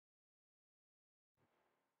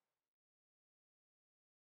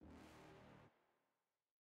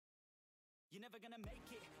you're never gonna make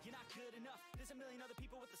it. You're not good enough, there's a million other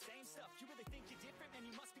people with the same stuff. You really think you're different? Man,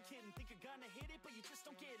 you must be kidding. Think you're gonna hit it, but you just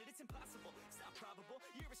don't get it. It's impossible, it's not probable,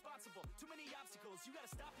 you're irresponsible. Too many obstacles, you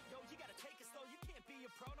gotta stop it, yo. You gotta take it slow, you can't be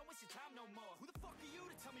a pro. Don't waste your time no more. Who the fuck are you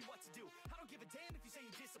to tell me what to do? I don't give a damn if you say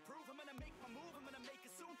you disapprove. I'm gonna make my move, I'm gonna make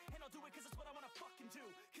it soon. And I'll do it cause it's what I wanna fucking do.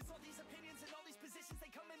 Cause all these opinions and all these positions,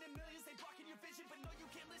 they come in millions, they blocking your vision. But no, you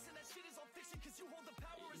can't listen, that shit is all fiction. Cause you hold the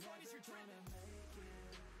power as long as you're dreaming. Make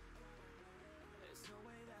it. There's no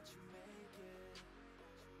way that you make it.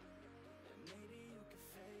 And maybe you can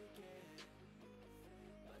fake it,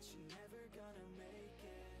 but you're never gonna make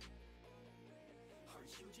it. Are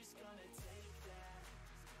you just gonna take that?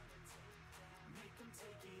 Make them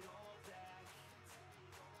take it all back.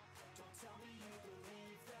 Don't tell me you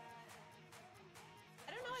believe that.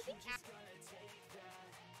 I don't know, I think just gonna take that.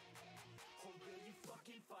 Or will you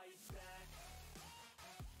fucking fight back?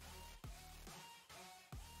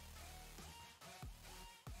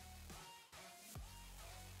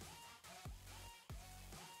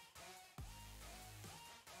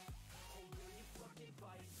 Or will you fucking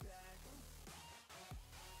fight back?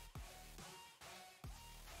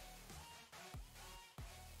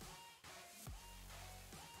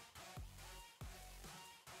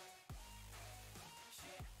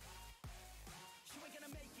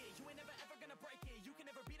 You ain't never ever gonna break it. You can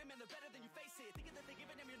never beat them and they're better than you face it. Thinking that they give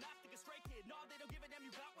a damn, you're not thinking straight, kid. No, they don't give a damn,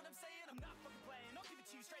 you got what I'm saying? I'm not fucking playing, I'll give it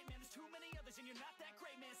to you straight, man. There's too many others and you're not that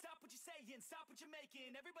great, man. Stop what you're saying, stop what you're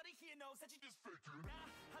making. Everybody here knows that you just faking. Nah,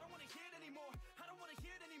 I don't wanna hear it anymore, I don't wanna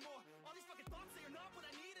hear it anymore. All these fucking thoughts, they are not what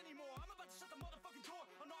I need anymore. I'm about to shut the motherfucking door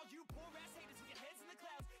on all you poor ass haters with your heads in the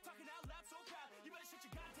clouds, talking out loud so proud. You better shut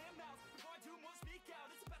your goddamn mouth before I do more, speak out.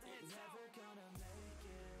 It's about to head south. You're never gonna make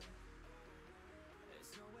it.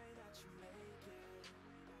 There's no way that you make it.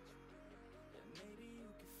 And maybe you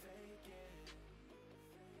can fake it,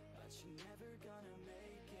 but you're never gonna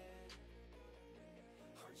make it.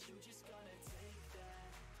 Are you just gonna take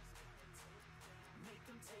that? Make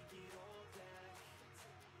them take it all back.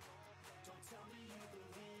 Don't tell me you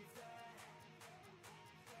believe that.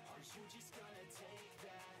 Are you just gonna take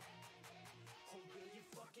that? Or will you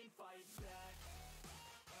fucking fight back?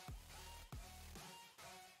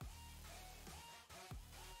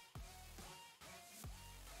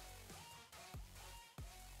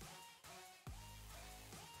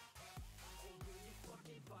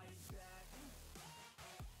 Fight back.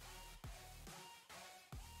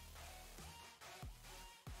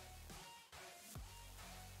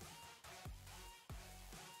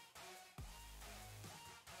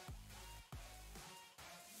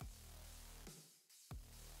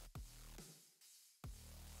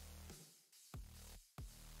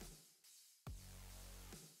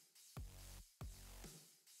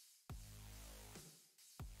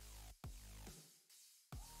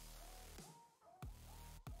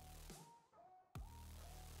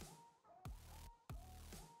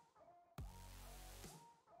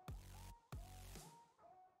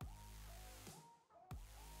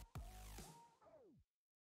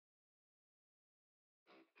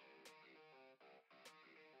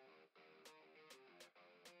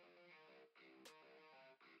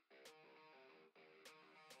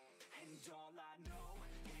 And all I know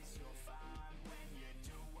is you're fine when you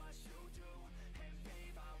do what you do. And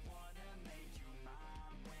babe, I wanna make you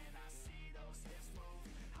mine. When I see those hips move,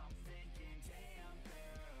 I'm thinking, damn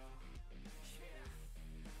girl, yeah,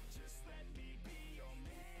 just let me be your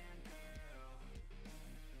man, girl.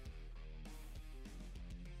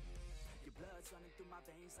 Your blood's running through my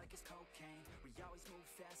veins like it's cocaine. We always move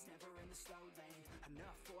fast, never in the slow lane.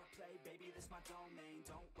 Enough foreplay, baby, this my domain.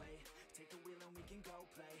 Don't wait, take the wheel and we can go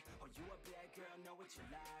play. Oh, you a bad girl, know what you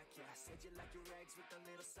like, yeah. Said you like your eggs with a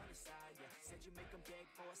little sunny side, yeah. Said you make them beg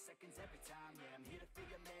for seconds every time, yeah. I'm here to feel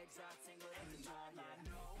your legs all tingled in the night, yeah. I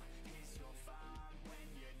know is you're fine when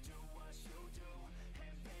you do what you do.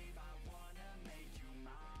 And babe, I wanna make you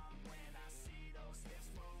mine. When I see those hips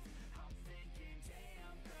move, I'm thinking,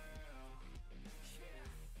 damn girl, yeah,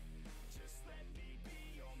 just let me be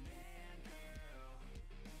your man, girl.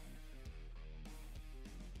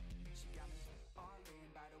 She got me all in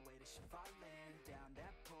by the way that she fallin' down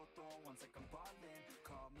that pole, throwing ones like I'm ballin'.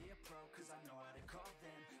 Call me a pro cause I know how to call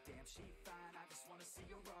them. Damn, she fine, I just wanna see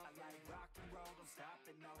her roll. I like rock and roll, don't stop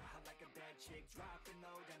it, no. I like a bad chick, dropping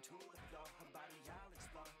low down to the floor. Her body I'll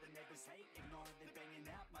explore, the neighbors hate, ignore. They banging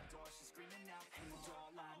out my door, she's screaming out. And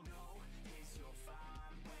all I know is you're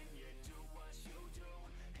fine when you do what you do.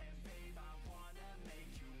 And babe, I wanna make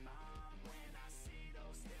you mine. When I see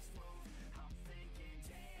those hips move, I'm thinking,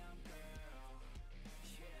 damn girl,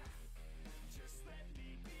 yeah, just let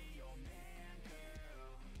me be your man,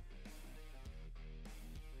 girl.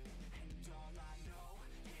 And all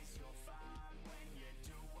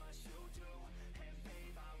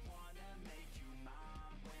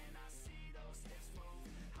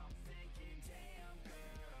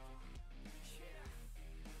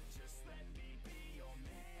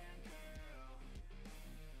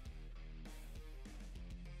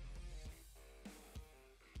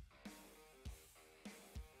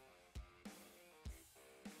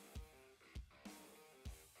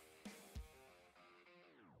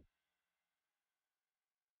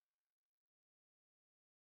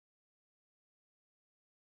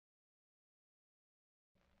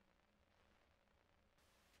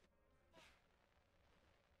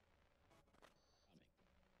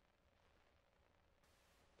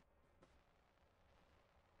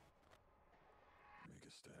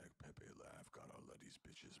stack. Pepe laugh, got all of these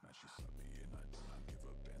bitches mad. She suck me in, I do not give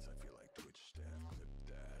a bands. I feel like Twitch staff. Clip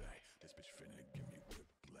that, ay. This bitch finna give me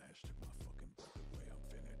whiplash. Took my fucking breath away, I'm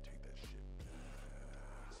finna take that shit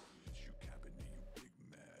back. Bitch, you capping and you big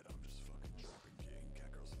mad. I'm just fucking trapping, getting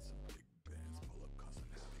cat girls in some big bands. Pull up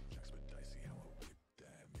causing havoc, jacks but dicey. How I whip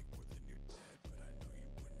that. Make more than your dad, but I know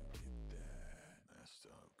you wouldn't get that.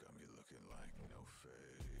 Messed up, got me looking like no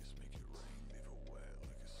face. Make it rain, leave it wet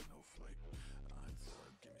like a snowflake. I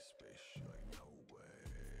tug, give me space, she like no way.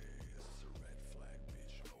 That's a red flag,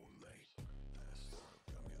 bitch, Olay. Messed up,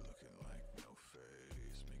 got me looking like no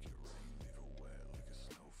face. Make it rain, leave it wet like a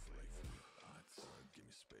snowflake. I tug, give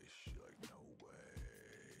me space, she like no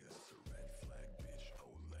way. That's a red flag, bitch,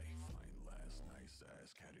 Olay. Fine last, nice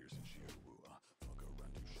ass, cat ears and Chihuahua. Fuck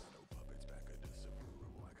around, do shadow puppets, back of the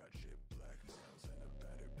Subaru. I got shit black nails and a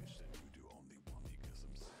better bitch than you do. Only want me cause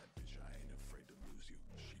I'm sad, bitch, I ain't afraid to lose you.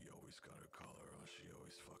 She always got her collar on, she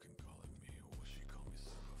always fucking calling me. What she call me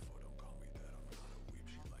son before, don't call me that, I'm not a weep.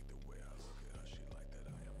 She like the way I look at her, she like that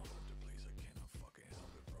I am hard to please. I cannot fucking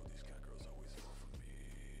help it, bro, these cat girls always fall for me.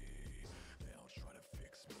 They all try to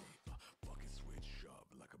fix me, fucking switch up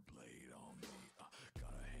like a blade on me.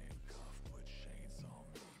 Got a handcuff, put chains on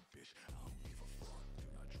me, bitch, I don't give a fuck, do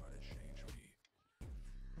not try to change me.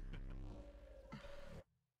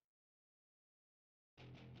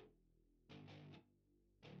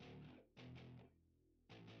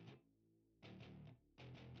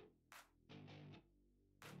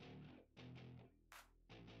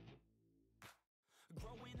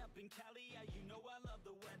 Growing up in Cali, yeah, you know I love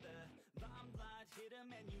the weather. Limelight hit 'em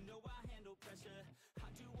and you know I handle pressure. I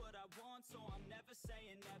do what I want, so I'm never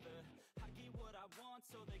saying never. I get what I want,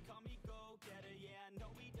 so they call me go-getter. Yeah, I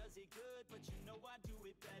know he does it good, but you know I do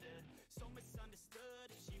it better. So misunderstood,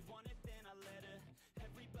 if she want it, then I let her.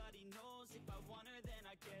 Everybody knows if I want her, then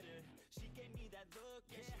I get her. She gave me that look,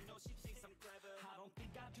 yeah, she knows she thinks I'm clever. I don't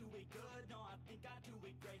think I do it good, no, I think I do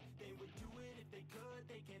it great. They would do it if they could,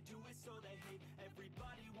 they can't do it, so they hate.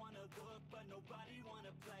 Everybody wanna look, but nobody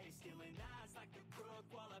wanna play. Stealing eyes like a crook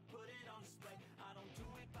while I put it on display. I don't do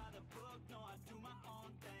it by the book, no, I do my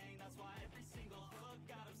own thing. That's why every single hook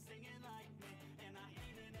got 'em singing like me. And I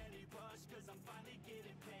ain't in any rush, cause I'm finally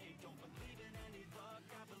getting paid. Don't believe in any luck,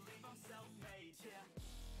 I believe I'm self-made, yeah.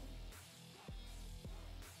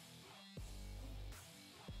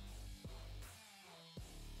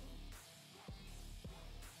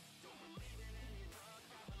 Don't believe in any luck,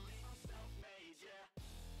 I believe I'm self-made, yeah.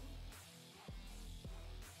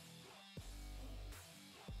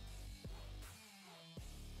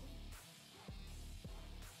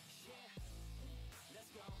 Yeah, let's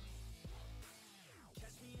go.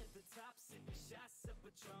 Catch me at the top, sipping shots of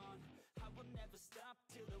Patron. I will never stop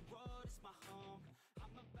till the road is my home.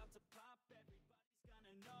 I'm about to pop, everybody's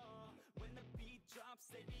gonna know. When the beat drops,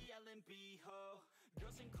 they be yelling B-ho.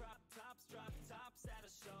 Girls in crop tops, drop tops at a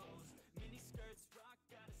shows. Mini skirts rock,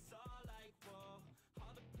 got us all like whoa.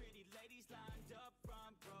 All the pretty ladies lined up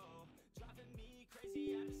front row. Driving me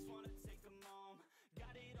crazy, I just wanna take 'em home.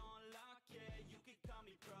 Got it on lock, yeah, you could call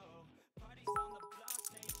me pro. Parties on the block,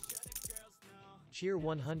 make sure the girls know. Cheer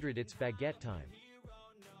 100, it's baguette time. Hero,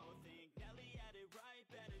 no, think Nelly had it right,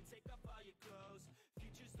 better take off all your clothes.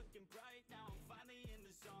 Future's looking bright, now I'm finally in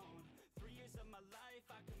the zone. 3 years of my life,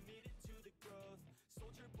 I committed to the growth.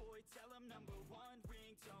 Soldier boy, tell him #1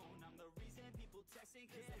 ringtone. I'm the reason people texting,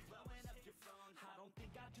 cause they blowing up your phone. I don't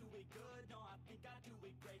think I do it good, no, I think I do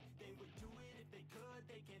it great. They would do it if they could,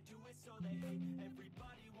 they can't do it, so they hate.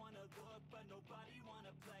 Everybody wanna look, but nobody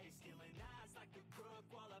wanna play. Stealing eyes like a crook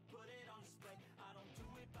while I put it on display. I don't do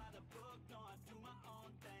it by the book, no, I do my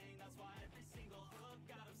own thing. That's why every single hook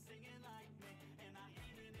got 'em singing like me. And I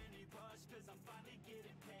ain't in any rush, cause I'm finally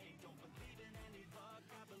getting paid. Don't believe in any luck,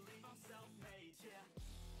 I believe I'm self-made, yeah.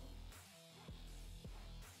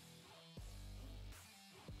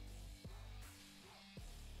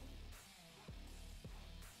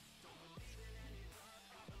 Don't believe in any luck,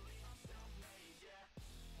 I believe I'm self-made, yeah.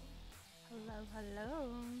 Hello, hello.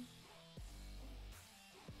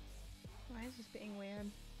 Why is this being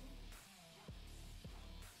weird?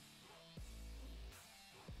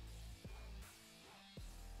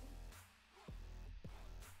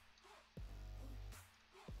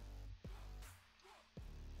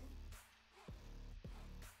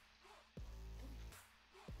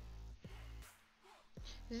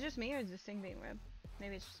 Is it just me or is this thing being weird?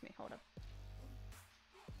 Maybe it's just me. Hold up.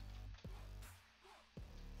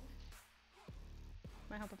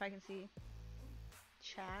 Might help if I can see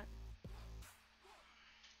chat.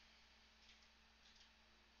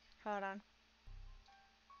 Hold on.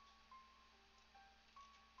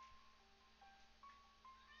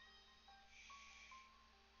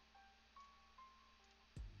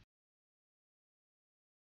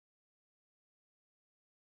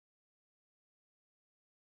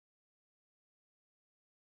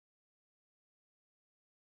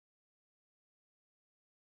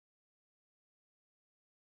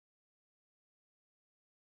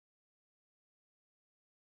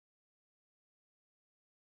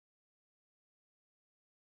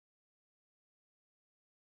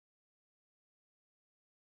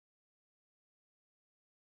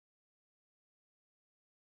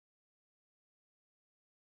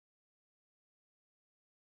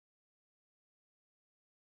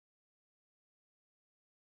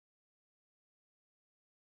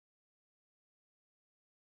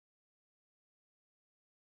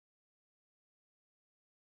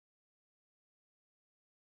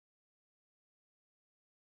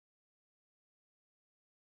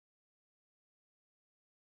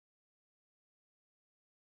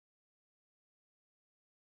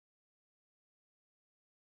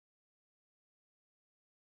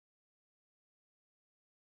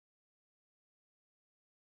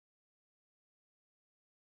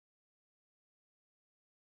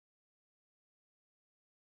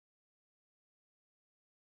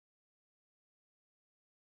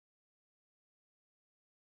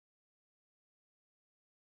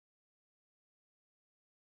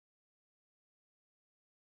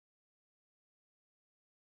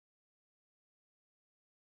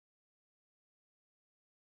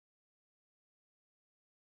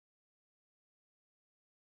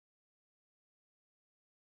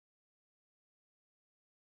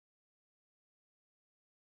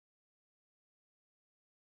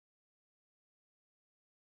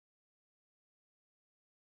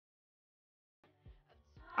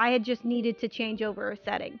 I had just needed to change over a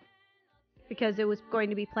setting because it was going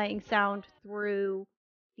to be playing sound through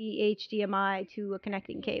the HDMI to a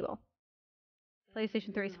connecting cable.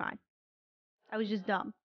 PlayStation 3 is fine. I was just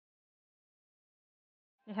dumb.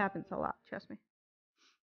 It happens a lot, trust me.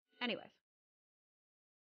 Anyways.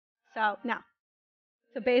 So, no.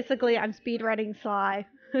 So basically, I'm speedrunning Sly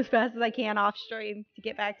as fast as I can off stream to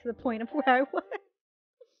get back to the point of where I was.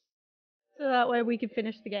 So that way we can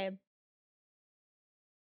finish the game.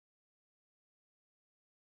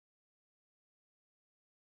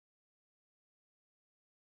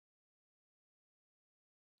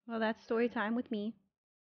 Well, that's story time with me.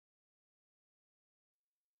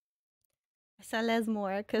 I saw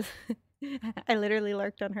Lesmore because I literally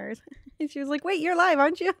lurked on hers. And she was like, wait, you're live,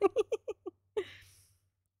 aren't you?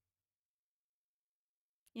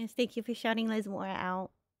 Yes, thank you for shouting Lesmore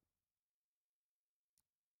out.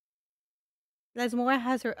 Lesmore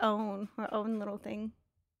has her own little thing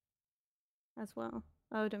as well.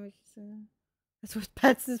 Oh, that's what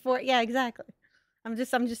pets is for. Yeah, exactly. I'm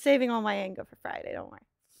just saving all my anger for Friday. Don't worry.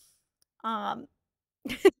 I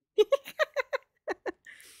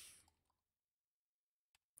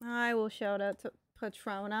will shout out to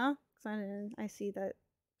Patrona because I see that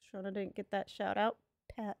Patrona didn't get that shout out.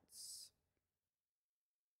 Pets.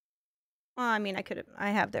 Well, I mean,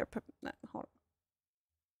 I have their. Hold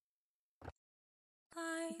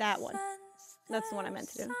on. That one. That's the one I meant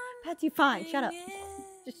to do. Pets, you fine. Shut up.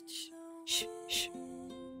 Just shh, shh,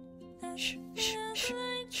 shh, shh, shh,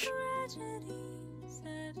 shh.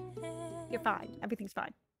 You're fine. Everything's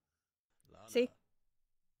fine. Lana. See?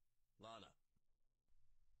 Lana.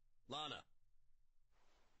 Lana.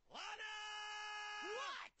 Lana!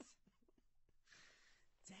 What?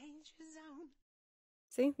 Danger zone.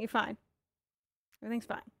 See? You're fine. Everything's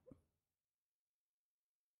fine.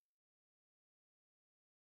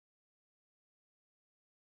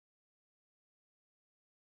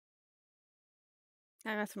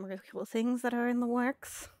 I got some really cool things that are in the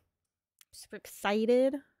works. I'm super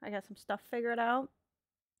excited. I got some stuff figured out.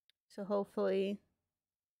 So hopefully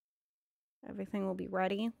everything will be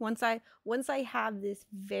ready. Once I have this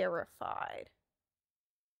verified.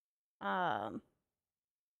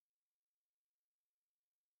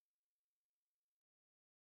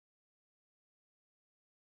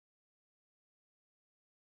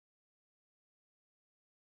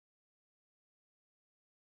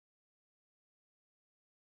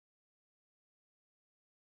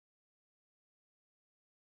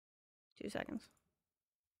 2 seconds.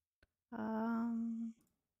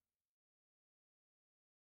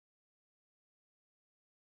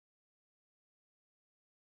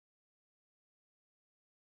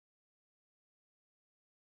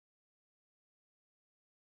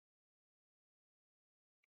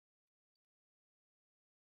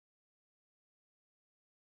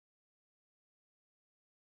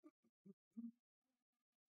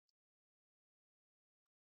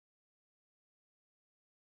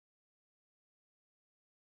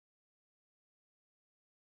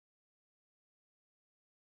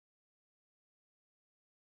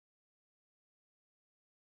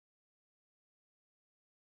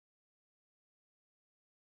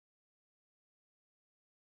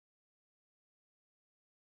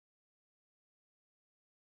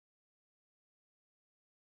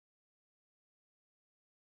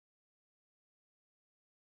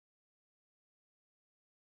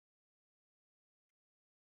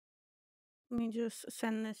 Let me just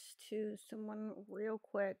send this to someone real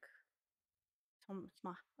quick. It's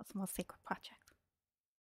my secret project.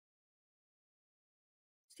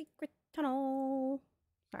 Secret tunnel.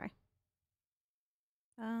 Sorry.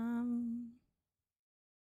 There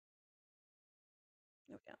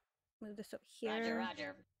we go. Move this up here.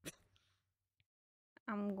 Roger.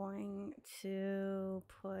 I'm going to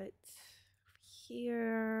put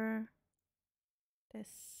here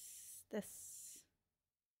this.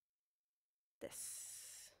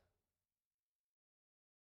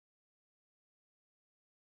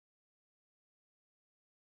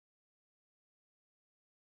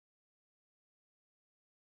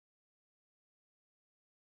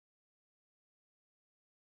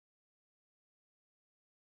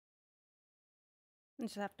 I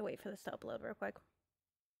just have to wait for this to upload real quick.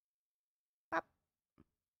 Pop.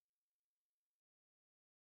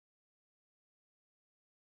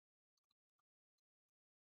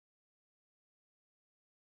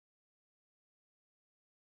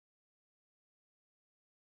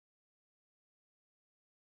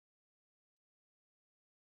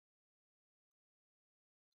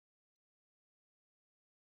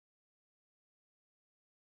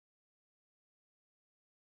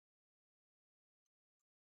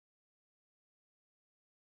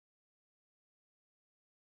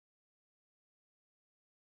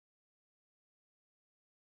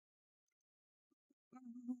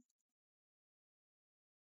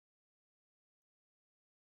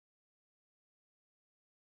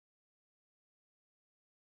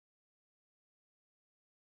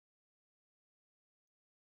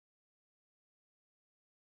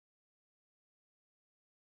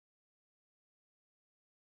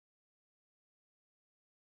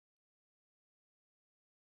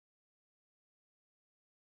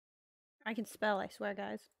 I can spell, I swear,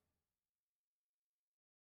 guys.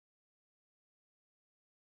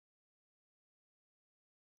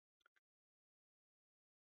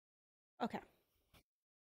 Okay.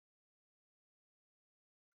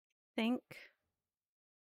 Think.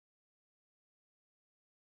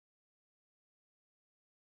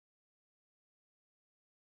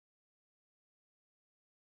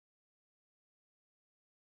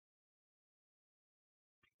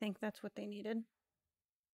 I think that's what they needed.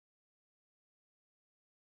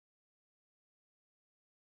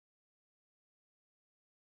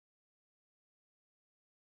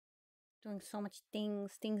 Doing so much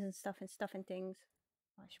things and stuff and things.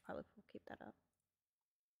 Oh, I should probably keep that up.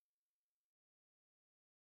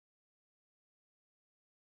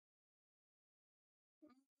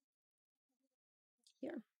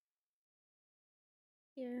 Here.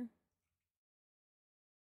 Here.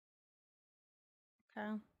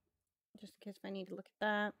 Okay. Just in case if I need to look at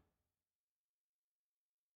that.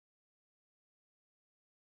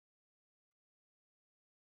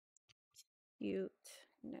 Cuteness.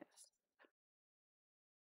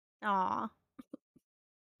 Aw.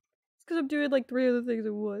 It's because I'm doing like 3 other things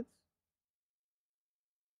at once.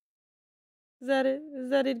 Is that it?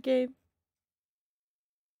 Is that it, game?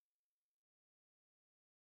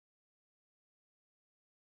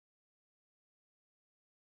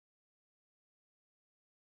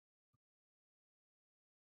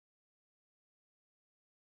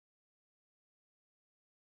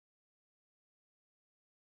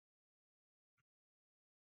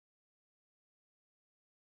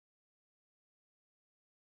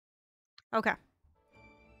 Okay.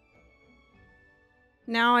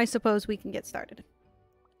 Now I suppose we can get started.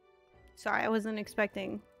 Sorry, I wasn't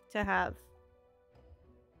expecting to have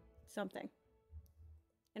something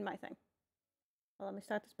in my thing. Well, let me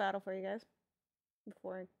start this battle for you guys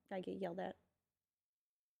before I get yelled at.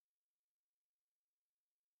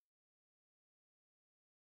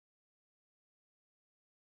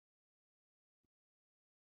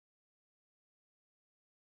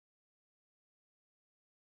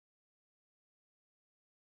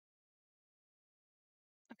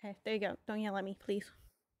 Okay, there you go. Don't yell at me, please.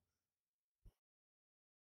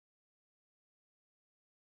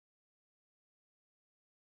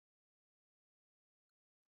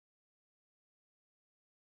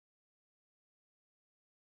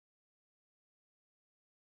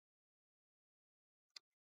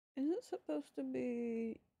 Is it supposed to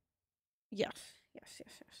be... Yes. Yes.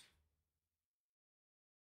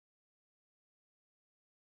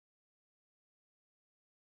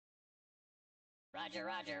 Roger,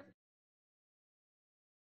 roger.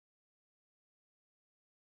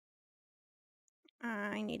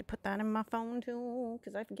 I need to put that in my phone too,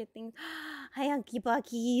 because I forget things. Hi, Unky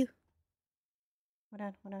Bucky. Hold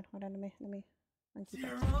on. Let me. Unky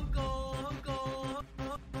Bucky.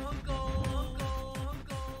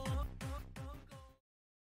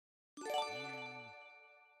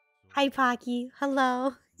 Hi, Pocky.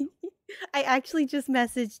 Hello. I actually just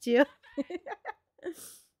messaged you.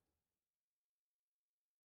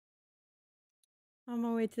 On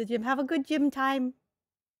my way to the gym. Have a good gym time.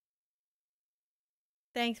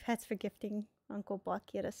 Thanks, Pets, for gifting Uncle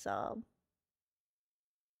Bucky a sub.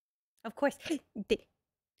 Of course,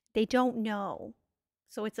 they don't know.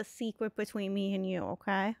 So it's a secret between me and you,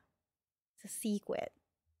 okay? It's a secret.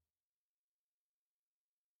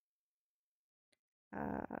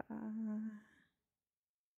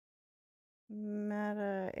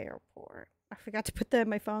 Meta Airport. I forgot to put that in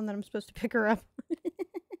my phone that I'm supposed to pick her up.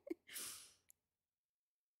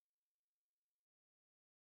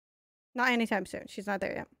 Not anytime soon. She's not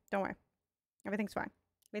there yet. Don't worry. Everything's fine.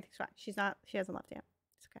 Everything's fine. She hasn't left yet.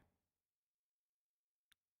 It's okay.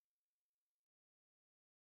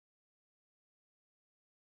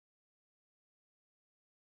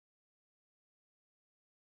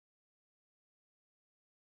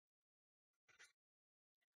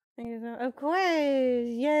 Of course.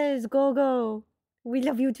 Yes, go. We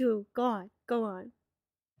love you too. Go on.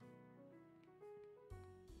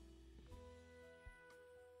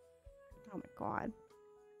 Oh my god.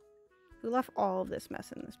 Who left all of this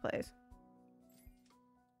mess in this place?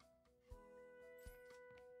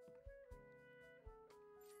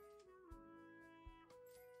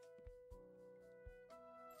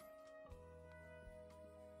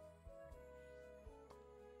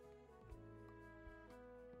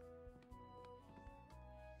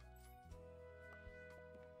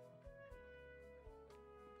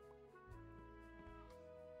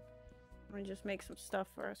 Let me just make some stuff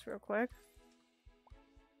for us real quick.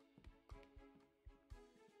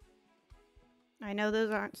 I know those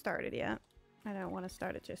aren't started yet. I don't want to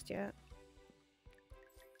start it just yet.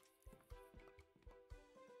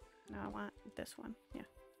 No, I want this one. Yeah.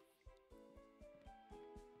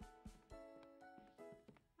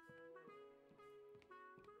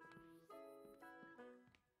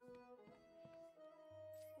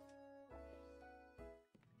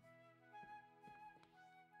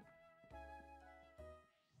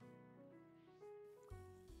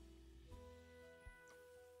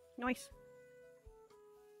 Nice.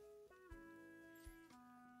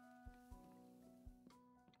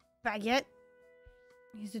 Baguette.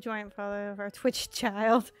 He's the joint father of our Twitch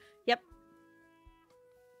child. Yep.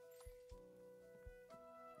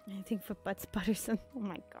 Anything for Butts Butterson. Oh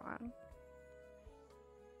my god.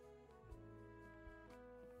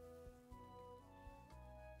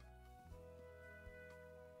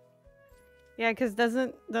 Yeah, because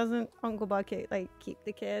doesn't Uncle Bucket like keep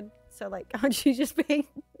the kid? So like, aren't you just paying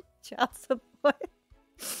child support?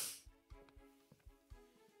 Is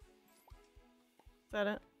that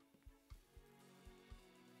it?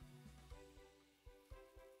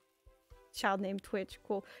 Child named Twitch,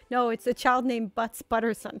 cool. No, it's a child named Butts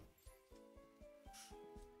Butterson.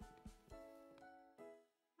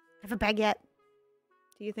 I have a baguette.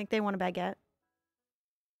 Do you think they want a baguette?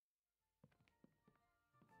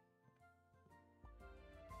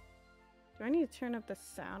 Do I need to turn up the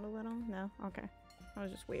sound a little? No? Okay. That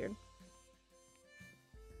was just weird.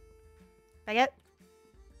 Baguette?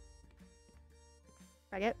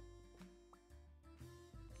 Baguette?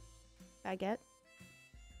 Baguette?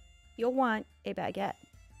 You'll want a baguette.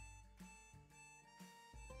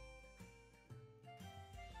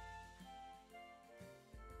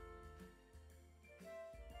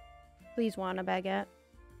 Please want a baguette.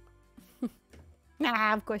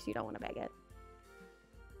 Nah, of course you don't want a baguette.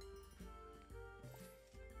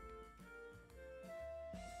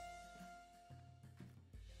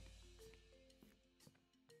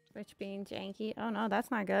 Twitch being janky. Oh no, that's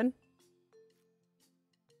not good.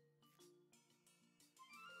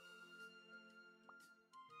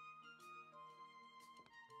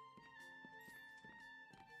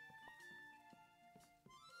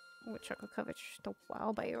 Oh, chocolate covered the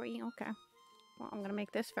wild berry. Okay. Well, I'm gonna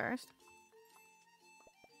make this first.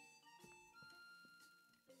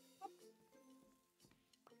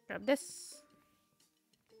 Grab this.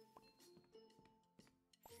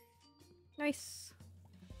 Nice.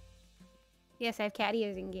 Yes, I have cat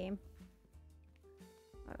ears in game.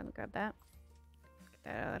 Oh, let me grab that. Get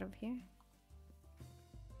that out of here.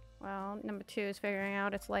 Well, number 2 is figuring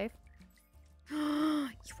out its life. You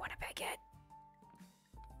want a baguette?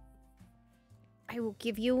 I will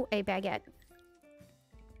give you a baguette.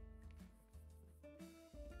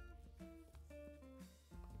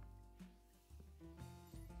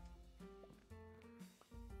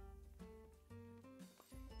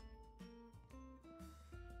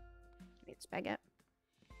 It's baguette.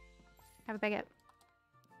 Have a baguette.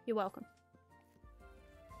 You're welcome.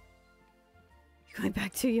 You're going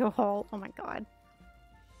back to your hole. Oh my god.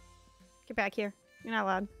 Get back here. You're not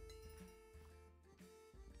allowed.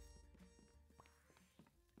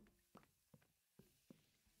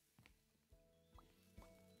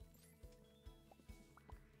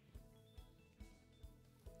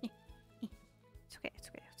 It's okay, it's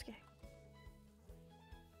okay, it's okay.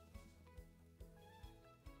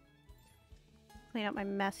 Clean up my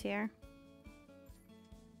mess here.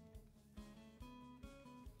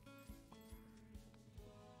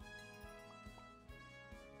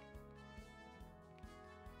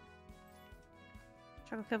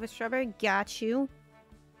 Chocolate covered strawberry, got you.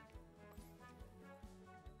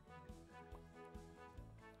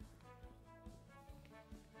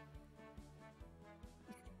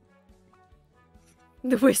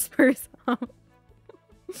 The whispers.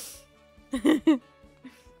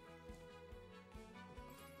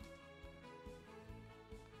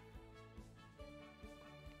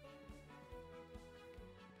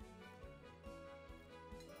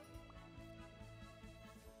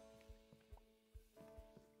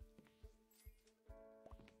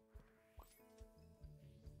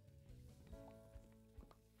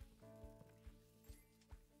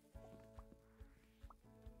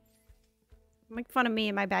 Make fun of me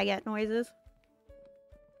and my baguette noises.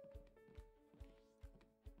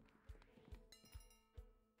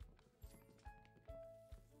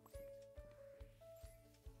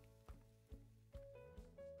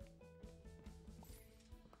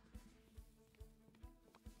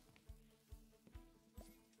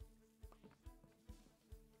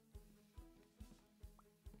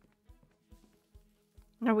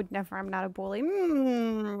 I would never. I'm not a bully.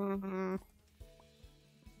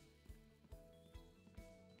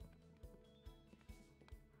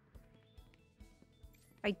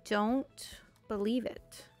 I don't believe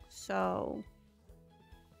it. So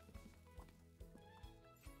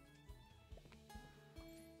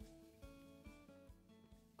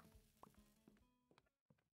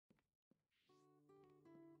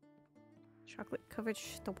Chocolate covered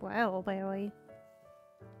strawberry.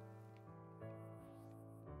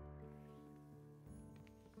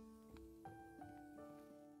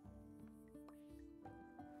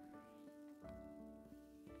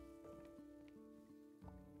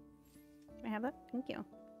 Can I have that? Thank you.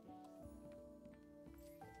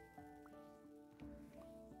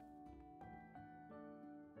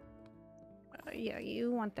 Yeah,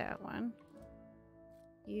 you want that one.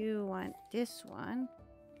 You want this one.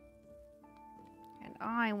 And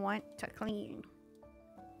I want to clean.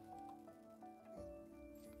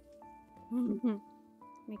 Me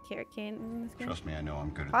carrot can in this game? Trust me, I know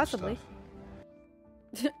I'm good at Possibly.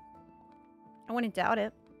 this stuff. I wouldn't doubt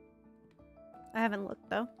it. I haven't looked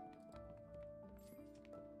though.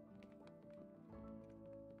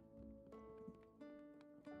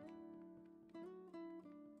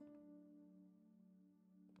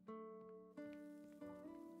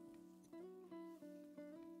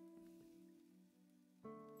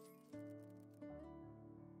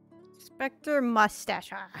 Spectre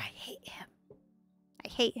mustache. I hate him. I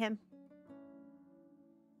hate him.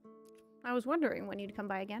 I was wondering when you'd come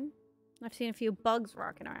by again. I've seen a few bugs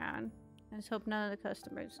rocking around. I just hope none of the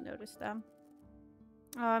customers noticed them.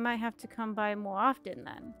 Oh, I might have to come by more often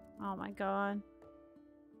then. Oh my god.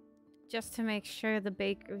 Just to make sure the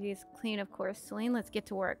bakery is clean, of course. Celine, let's get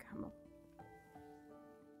to work. I'm gonna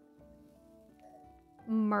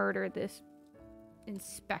murder this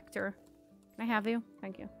inspector. Can I have you?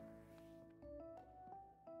 Thank you.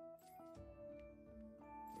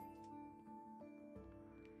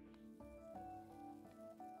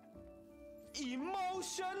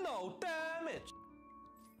 Emotional damage.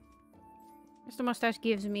 Mr. Mustache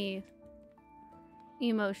gives me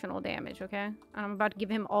emotional damage, okay? And I'm about to give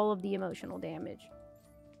him all of the emotional damage.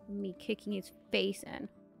 Me kicking his face in.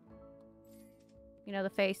 You know, the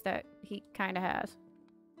face that he kind of has.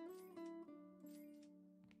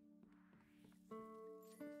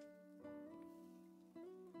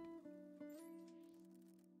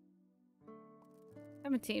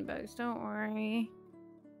 $17 bucks, don't worry.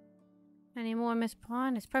 Any more, Miss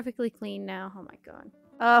Pond? It's perfectly clean now. Oh my god.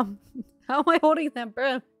 How am I holding that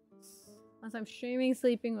breath? Unless I'm streaming,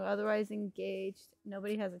 sleeping, or otherwise engaged,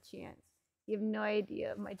 nobody has a chance. You have no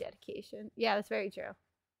idea of my dedication. Yeah, that's very true.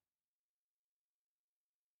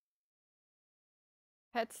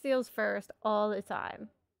 Pet steals first all the time.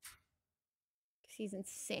 Because he's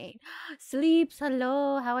insane. Sleeps,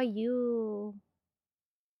 hello, how are you?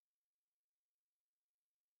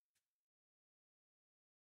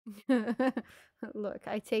 Look,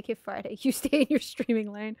 I take it Friday. You stay in your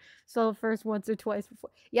streaming lane. So first once or twice before.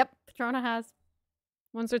 Yep, Patrona has.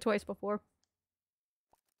 Once or twice before.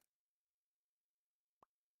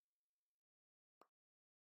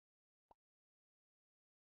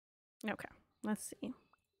 Okay, let's see.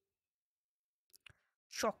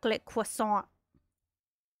 Chocolate croissant.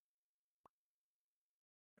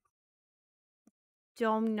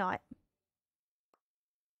 Donut.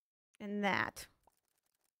 And that.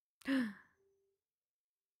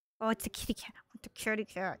 Oh, it's a kitty cat. I want the kitty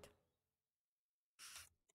cat.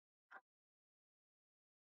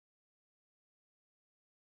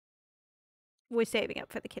 We're saving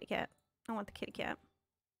up for the kitty cat. I want the kitty cat.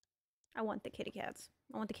 I want the kitty cats.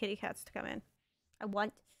 I want the kitty cats to come in. I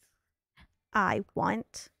want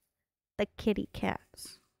the kitty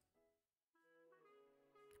cats.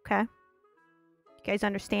 Okay? You guys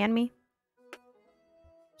understand me?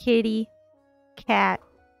 Kitty, cat,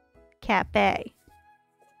 cafe.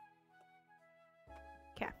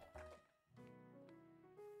 Okay.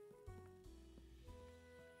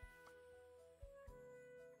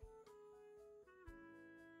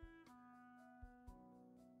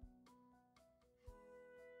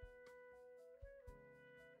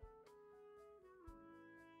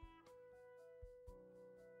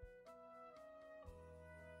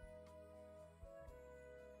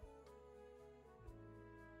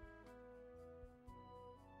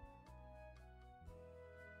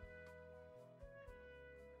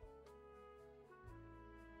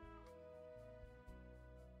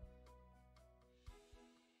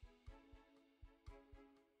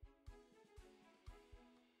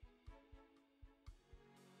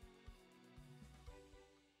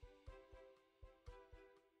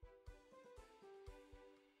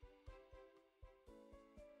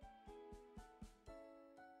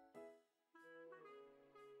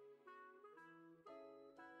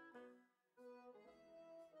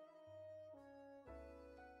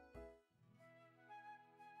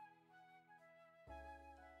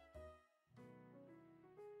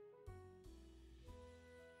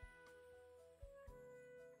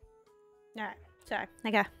 Alright, sorry.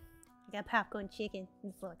 I got popcorn chicken.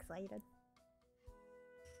 I'm so excited.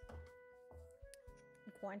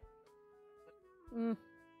 Corn.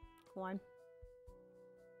 Corn.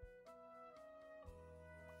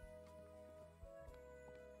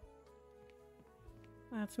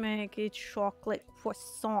 Let's make a chocolate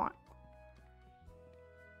croissant.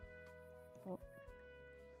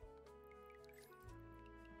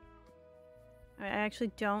 I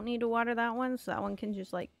actually don't need to water that one, so that one can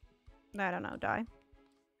just, like, I don't know, die.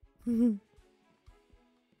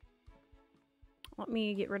 Let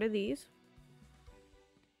me get rid of these.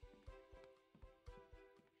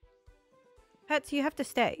 Pets, you have to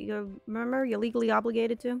stay. Remember, you're legally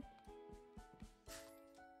obligated to.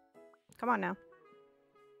 Come on now.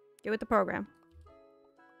 Get with the program.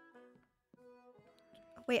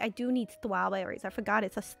 Wait, I do need strawberries. I forgot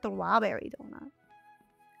it's a strawberry donut.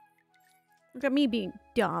 Look at me being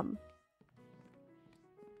dumb.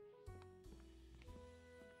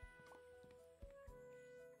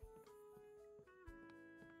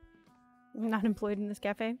 I'm not employed in this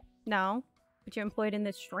cafe? No. But you're employed in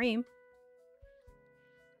this stream.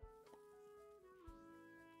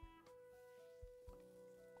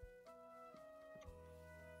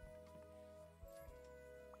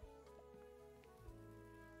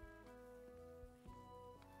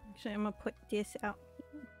 Actually, I'm gonna put this out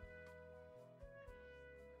here.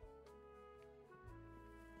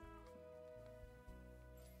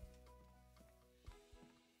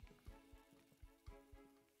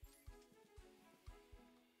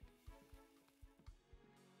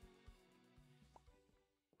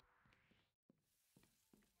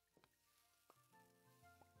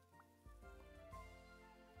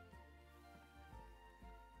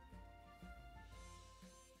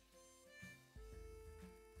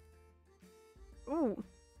 Ooh.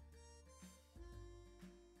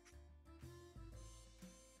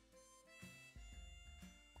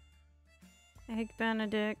 Egg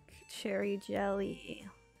Benedict, cherry jelly,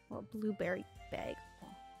 or blueberry bagel.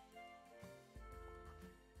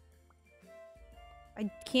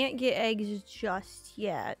 I can't get eggs just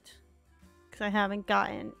yet because I haven't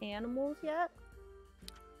gotten animals yet.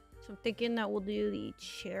 So I'm thinking that we'll do the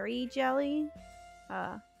cherry jelly.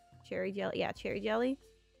 Cherry jelly. Yeah, cherry jelly.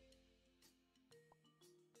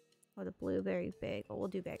 Or the blueberry bagel. We'll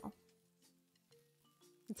do bagel.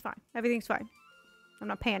 It's fine. Everything's fine. I'm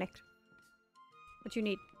not panicked. What you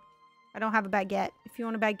need? I don't have a baguette. If you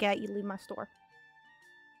want a baguette, you leave my store.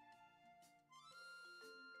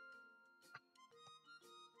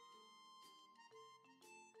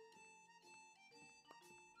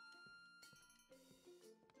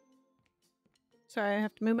 Sorry, I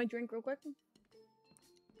have to move my drink real quick.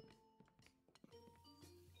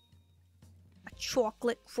 A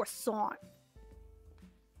chocolate croissant.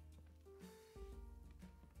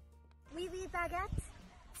 Oui, oui, baguette.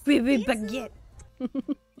 Oui, oui, baguette.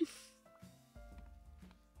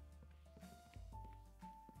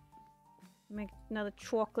 Make another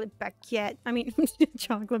chocolate baguette. I mean,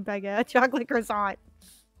 chocolate baguette. Chocolate croissant.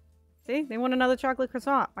 See? They want another chocolate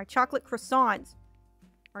croissant. My chocolate croissants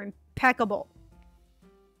are impeccable.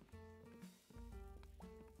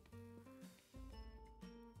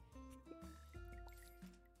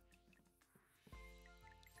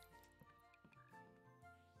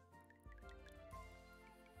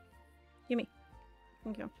 Gimme.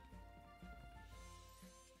 Thank you.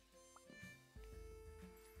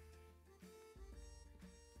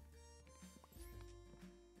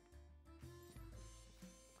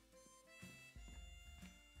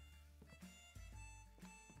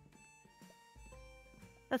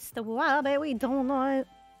 That's the strawberry donut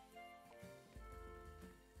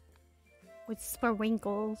with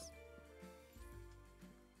sprinkles.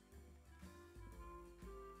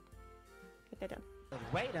 Put that down.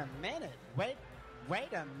 Wait a minute.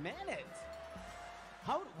 Wait a minute.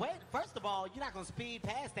 Wait, first of all, you're not gonna speed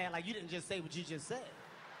past that like you didn't just say what you just said.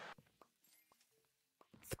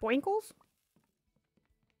 Sprinkles?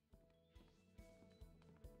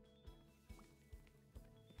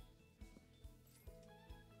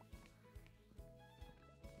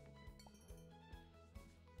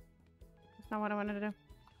 That's not what I wanted to do.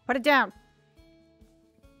 Put it down.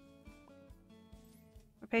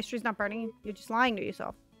 My pastry's not burning. You're just lying to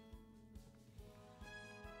yourself.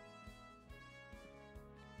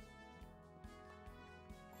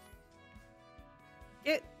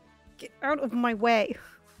 Get out of my way.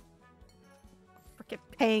 Freaking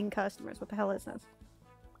paying customers. What the hell is this?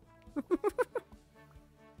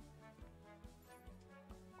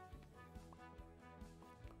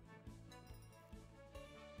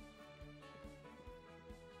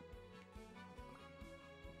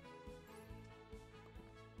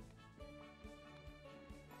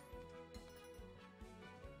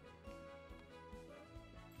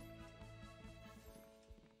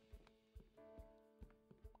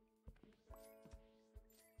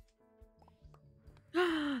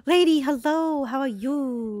 Lady, hello. How are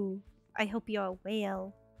you? I hope you are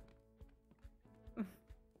well.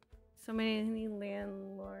 So many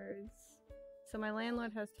landlords. So my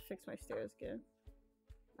landlord has to fix my stairs again.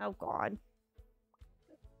 Oh god.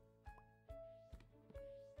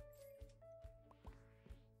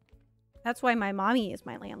 That's why my mommy is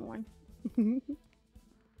my landlord.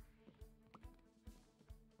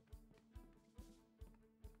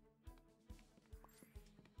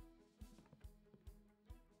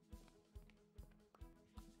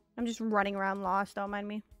 I'm just running around lost, don't mind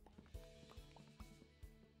me.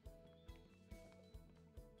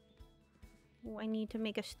 Oh, I need to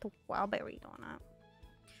make a strawberry donut.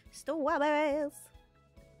 Strawberries!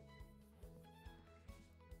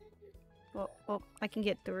 Oh, I can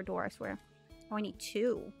get through a door, I swear. Oh, I need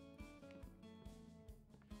 2.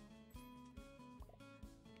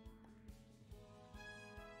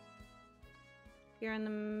 You're in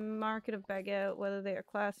the market of baguette, whether they are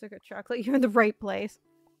classic or chocolate, you're in the right place.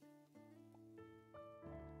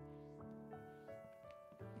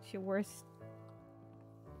 It's your worst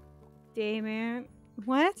daymare.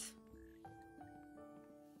 What?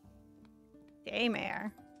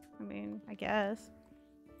 Daymare? I mean, I guess.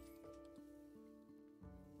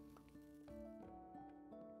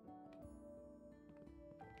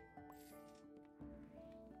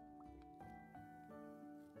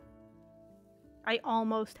 I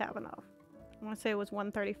almost have enough. I want to say it was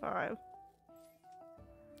 135.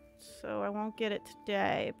 So I won't get it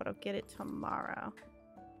today, but I'll get it tomorrow.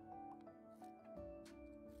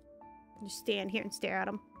 Just stand here and stare at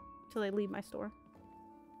them until they leave my store.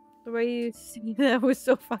 The way you see that was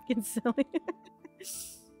so fucking silly.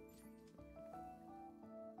 Nice.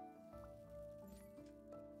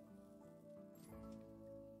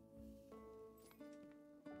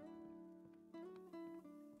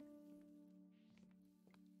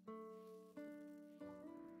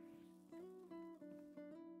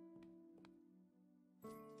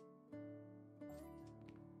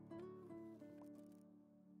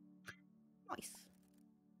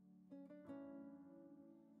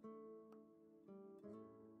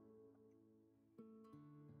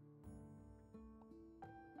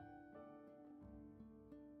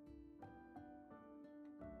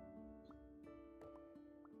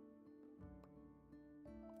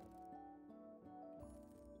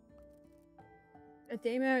 A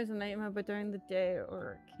daymare is a nightmare, but during the day,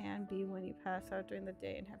 or it can be when you pass out during the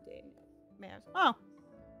day and have daymares. Oh!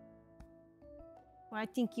 Well, I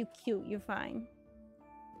think you cute. You're fine.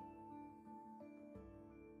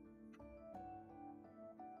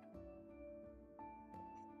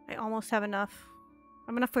 I almost have enough.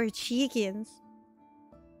 I'm enough for chickens.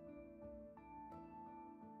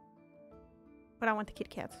 But I want the Kit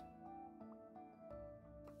Kats.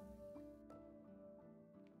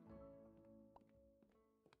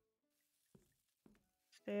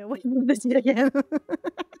 Stay away from the chicken.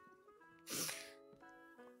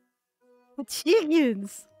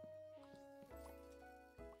 Chickens!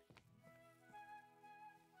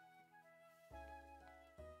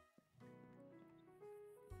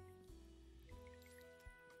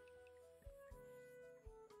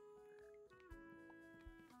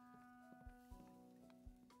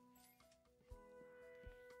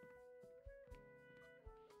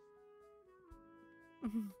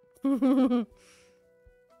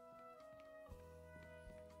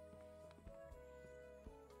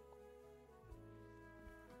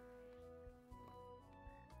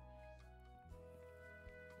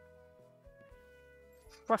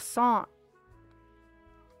 Croissant.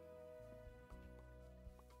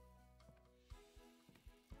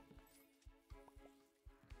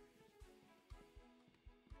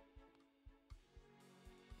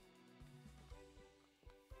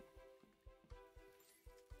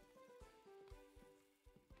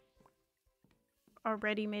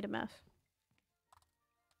 Already made a mess.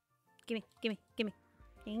 Gimme, gimme, gimme.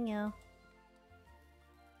 Thank you.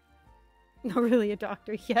 Not really a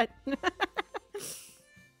doctor yet.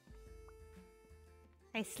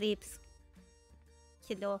 I sleeps.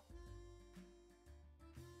 Hello.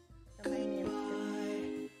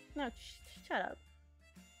 No, shut up.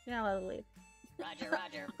 You're not allowed to leave. Roger,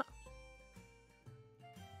 roger.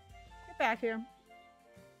 Get back here.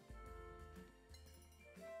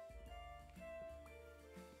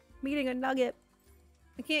 I'm eating a nugget.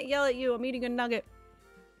 I can't yell at you. I'm eating a nugget.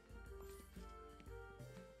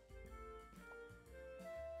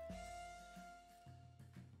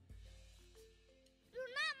 You're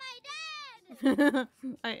not my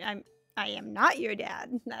dad! I am not your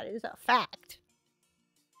dad. That is a fact.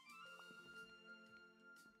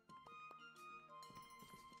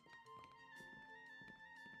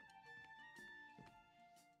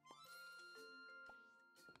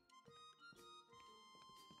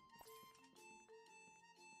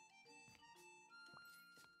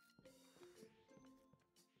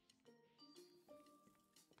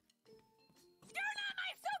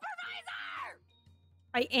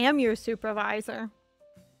 I am your supervisor.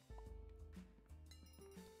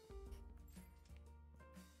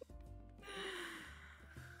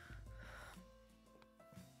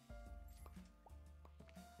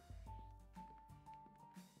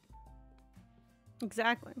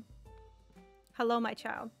 Exactly. Hello, my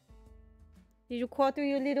child. Did you crawl through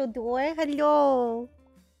your little door? Hello.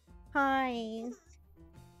 Hi.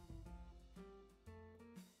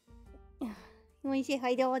 You want to say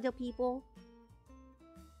hi to other people?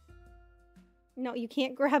 No, you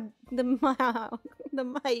can't grab the mic. The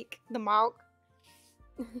mic. The mic.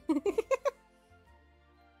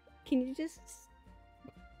 Can you just...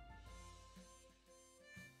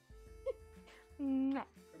 Come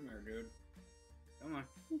here, dude. Come on.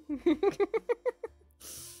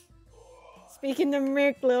 Speaking to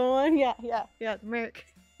Merc, little one. Yeah, Merc.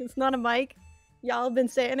 It's not a mic. Y'all have been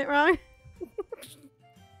saying it wrong.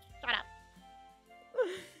 Shut up.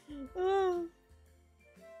 Oh.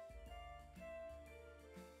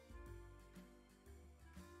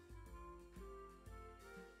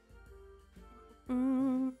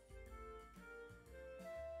 Mm.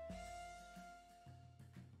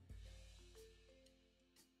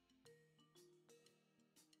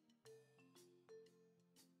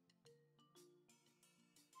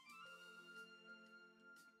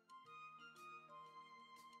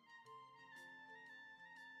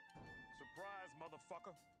 Surprise,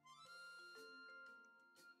 motherfucker.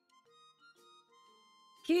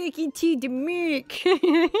 Kiki to the Merc.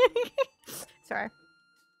 Sorry.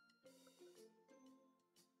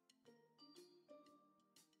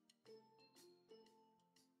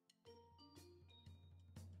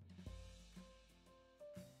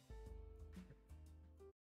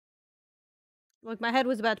 Look, my head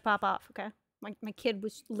was about to pop off, okay? My kid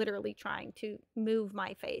was literally trying to move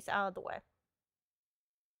my face out of the way.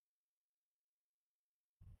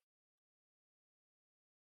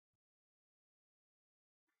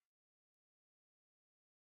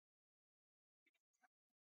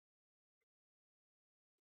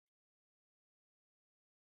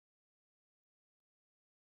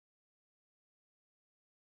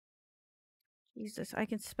 Jesus, I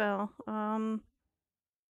can spell.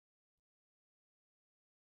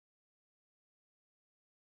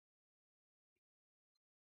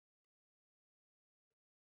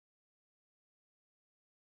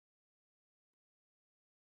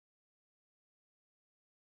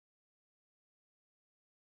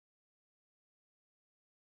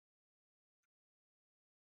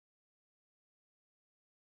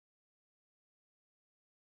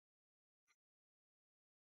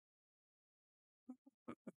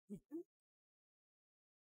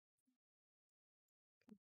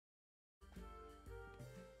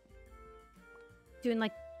 Doing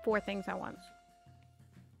like 4 things at once.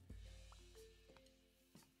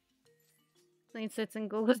 Lane sits and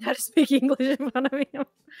Googles how to speak English in front of me.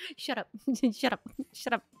 Shut up. Shut up.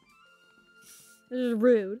 Shut up. This is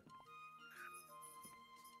rude.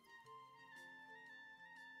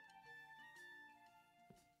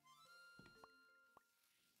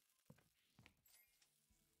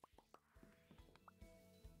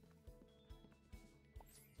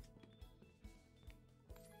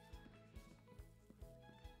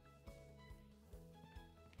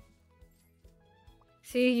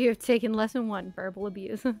 See, you've taken lesson 1, verbal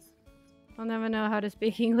abuse. I'll never know how to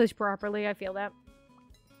speak English properly, I feel that.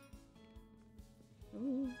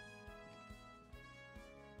 Ooh.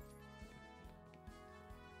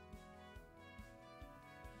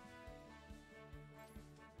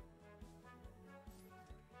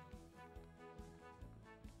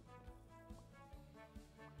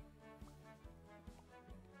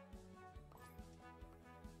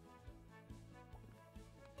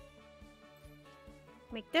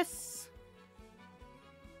 Make this.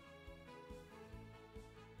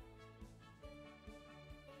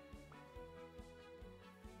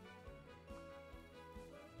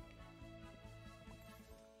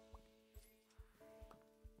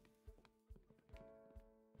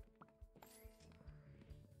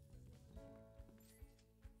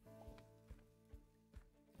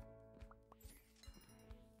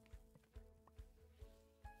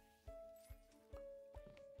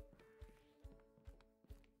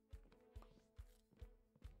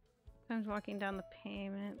 Sometimes walking down the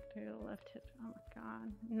pavement through the left hip. Oh my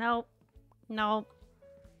god. Nope. Nope.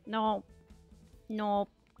 Nope. Nope.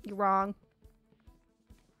 You're wrong.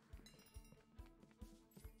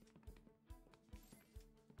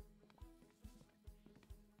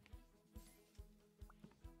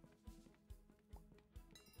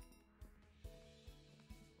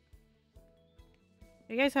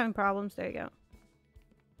 Are you guys having problems? There you go.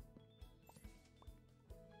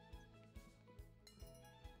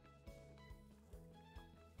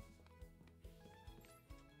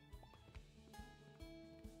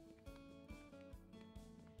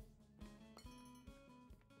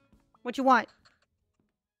 What you want?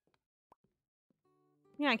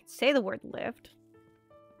 Yeah, I can say the word lift.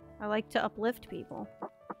 I like to uplift people.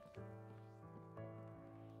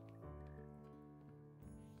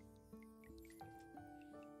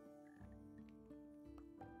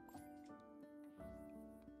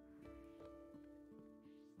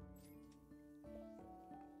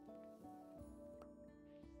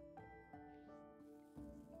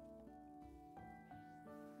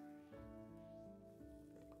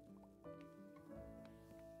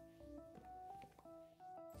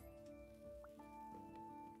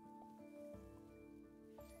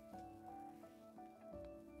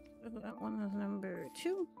 That one is number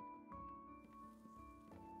 2.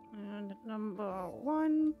 And number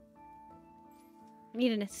 1.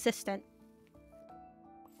 Need an assistant.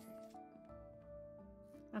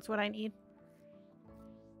 That's what I need.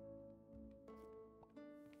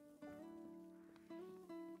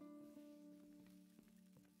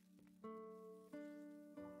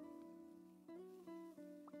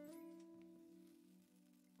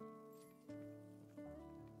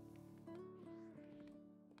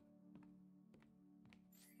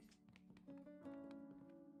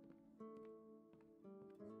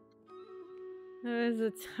 There is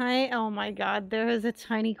a tiny, oh my god, there is a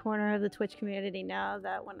tiny corner of the Twitch community now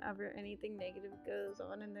that whenever anything negative goes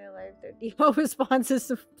on in their life, their default response is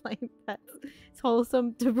to playing pets. It's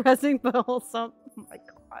wholesome, depressing, but wholesome. Oh my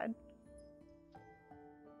god.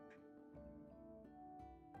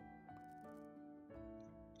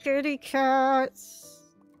 Kitty cats.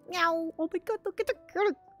 Meow. Oh my god, look at the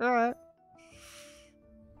kitty cat.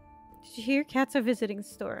 Did you hear? Cats are visiting the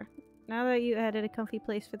store. Now that you added a comfy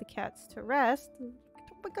place for the cats to rest. Oh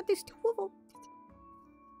my god, there's 2 of them.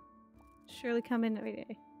 Surely come in every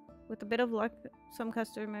day. With a bit of luck, some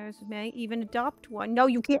customers may even adopt one. No,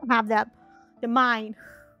 you can't have that. They're mine.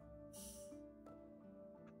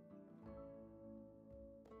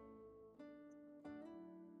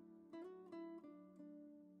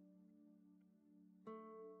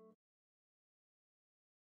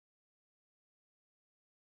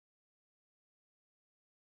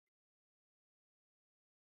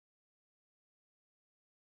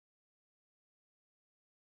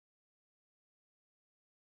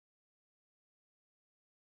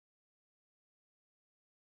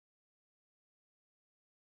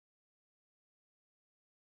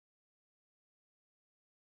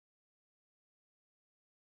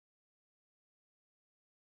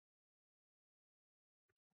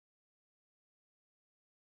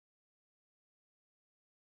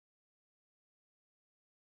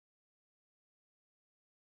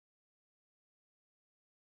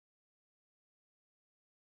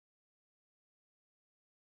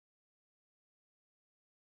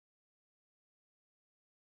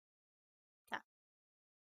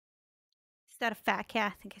 Is that a fat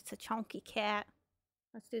cat? I think it's a chunky cat.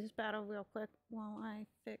 Let's do this battle real quick while I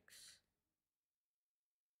fix.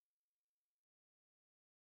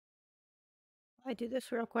 I do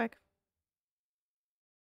this real quick.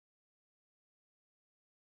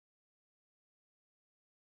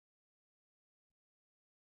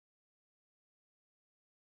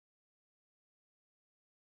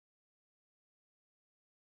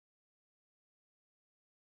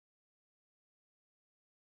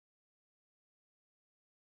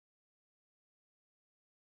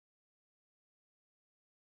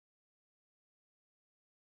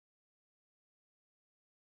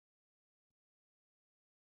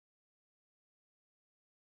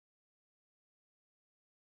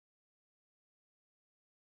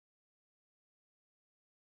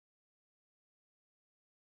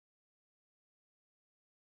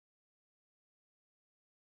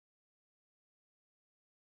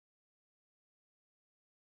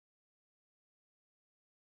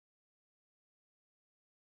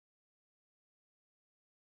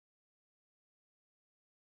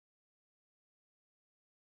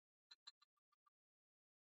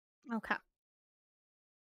 Okay.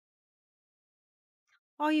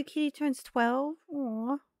 Oh, your kitty turns 12?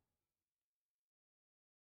 Aw.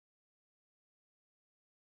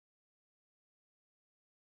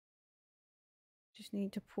 Just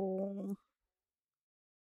need to pull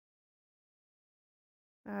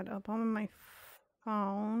that up on my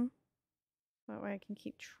phone. That way I can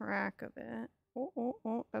keep track of it.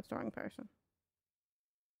 Oh, that's the wrong person.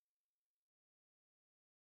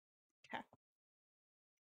 Okay.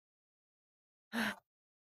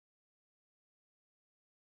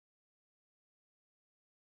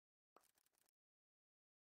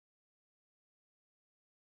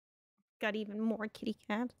 Got even more kitty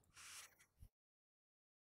cats.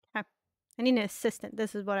 Okay. I need an assistant.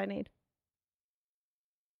 This is what I need.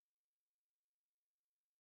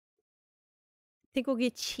 think we'll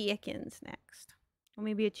get chickens next. Or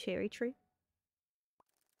maybe a cherry tree.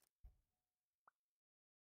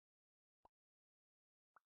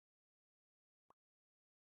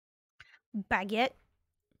 Baguette.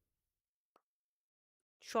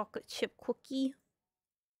 Chocolate chip cookie.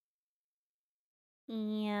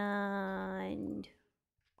 And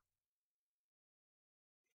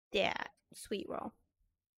that sweet roll.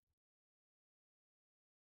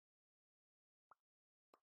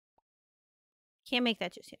 Can't make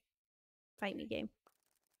that just yet. Fight me game.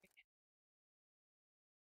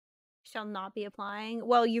 Shall not be applying.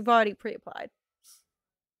 Well, you've already pre-applied.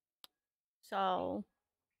 So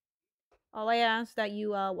all I ask that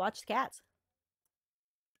you watch the cats.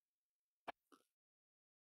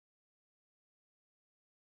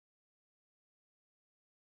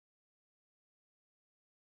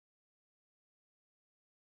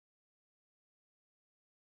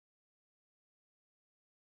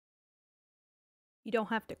 You don't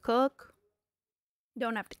have to cook.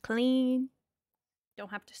 Don't have to clean.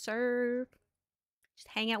 Don't have to serve. Just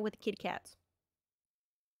hang out with the kitty cats.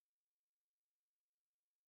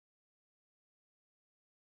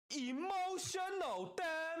 Emotional,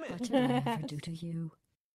 damn it! What did I ever do to you?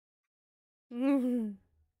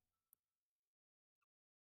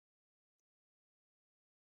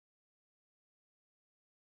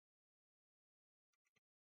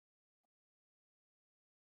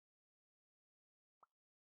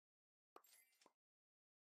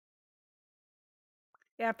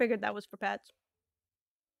 Yeah, I figured that was for pets.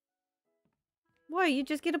 Boy, you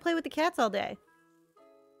just get to play with the cats all day.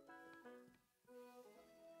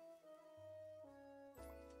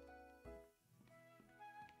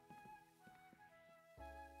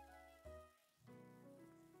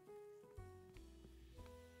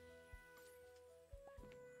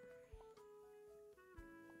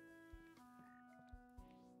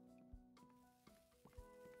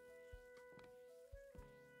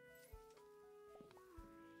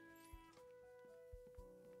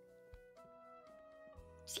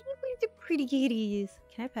 See, look at the pretty kitties.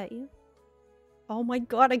 Can I pet you? Oh my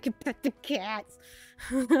god, I can pet the cats.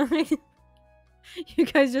 You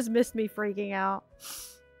guys just missed me freaking out.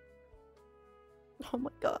 Oh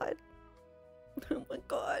my god. Oh my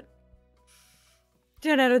god.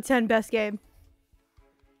 10 out of 10 best game.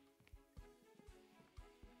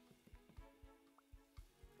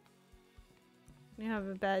 You have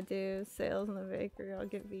a bad day of sales in the bakery, I'll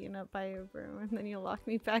get beaten up by your broom, and then you'll lock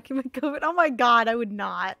me back in my COVID. Oh my god, I would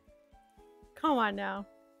not. Come on now.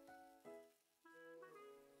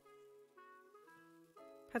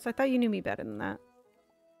 Pets, I thought you knew me better than that.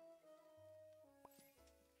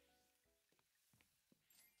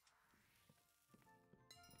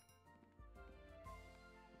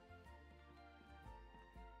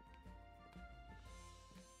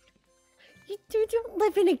 You don't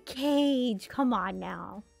live in a cage. Come on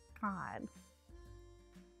now. God.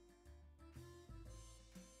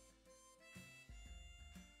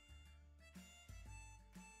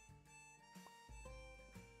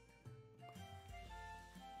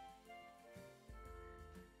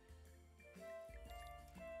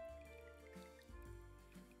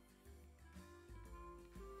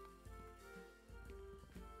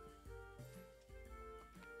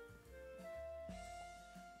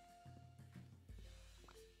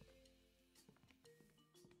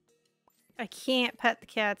 I can't pet the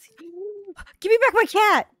cats. Give me back my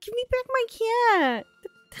cat! Give me back my cat!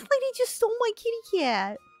 That lady just stole my kitty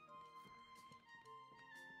cat.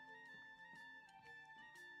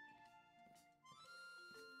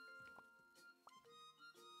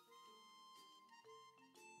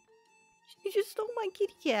 She just stole my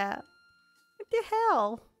kitty cat. What the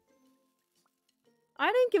hell? I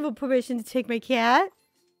didn't give her permission to take my cat.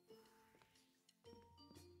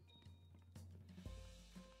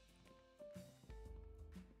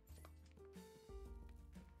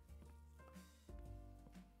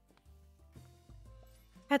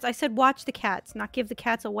 Cats, I said watch the cats, not give the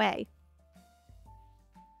cats away.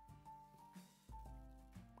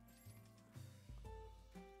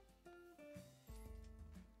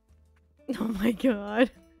 Oh my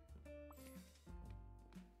god.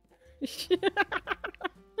 My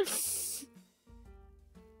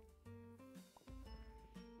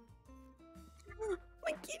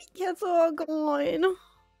kitty cats are all gone.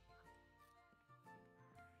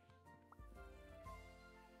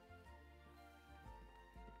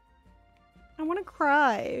 I want to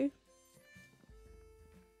cry.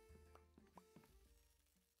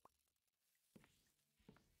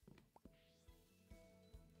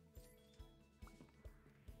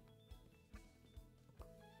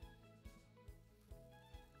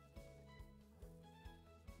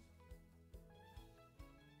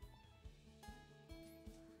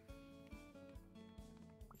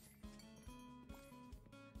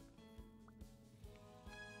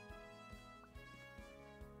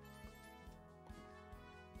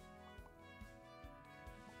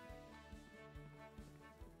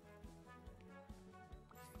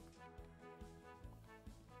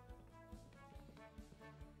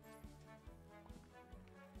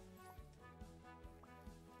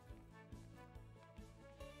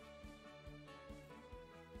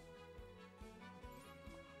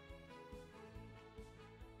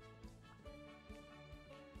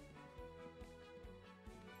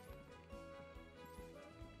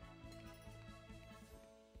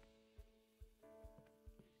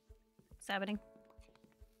 backstabbing.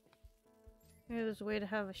 Maybe there's a way to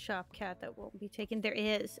have a shop cat that won't be taken. There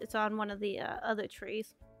is. It's on one of the other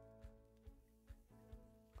trees.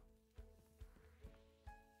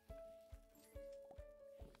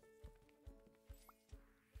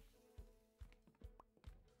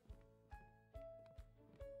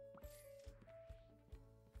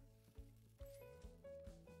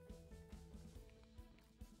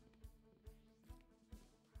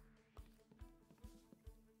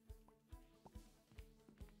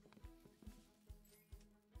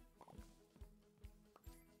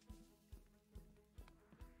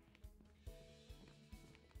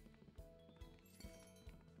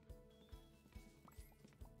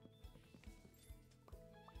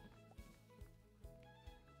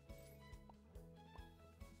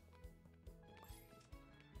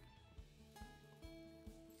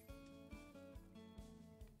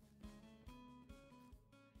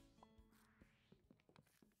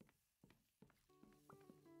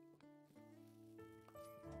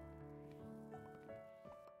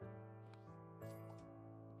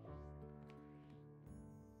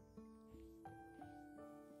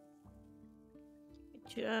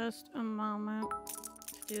 Just a moment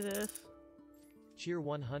to do this. Cheer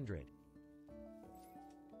 100.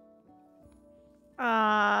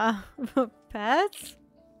 Pets?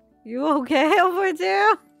 You okay over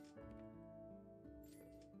there?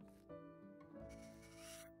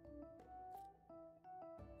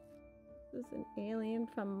 This is an alien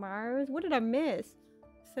from Mars? What did I miss?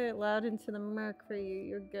 Say it loud into the murk for you.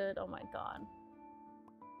 You're good. Oh my god.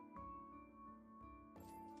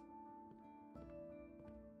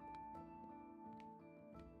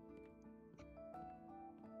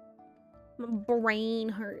 My brain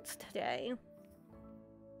hurts today.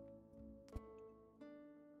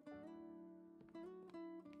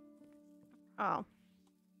 Oh.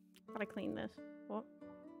 Gotta clean this. What?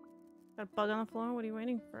 Got a bug on the floor? What are you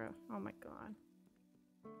waiting for? Oh my god.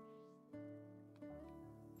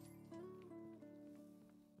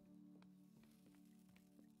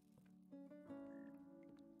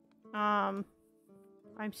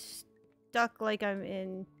 I'm stuck like I'm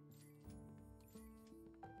in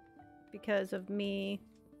because of me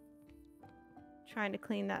trying to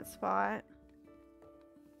clean that spot.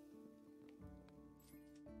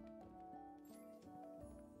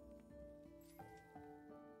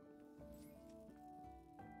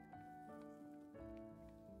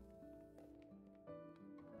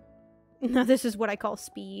 No, this is what I call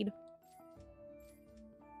speed.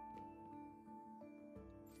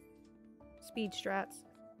 Speed strats.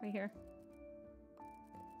 Right here.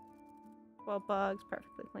 12 bugs.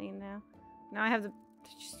 Perfectly clean now. Now I have the...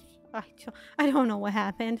 I don't know what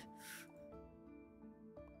happened.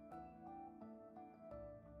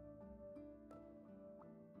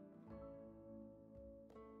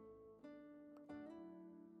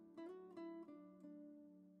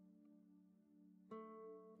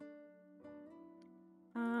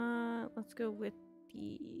 Let's go with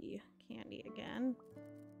the candy again.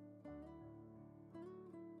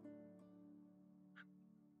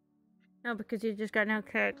 No, because you just got no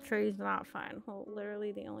cat trees, not fine. Well,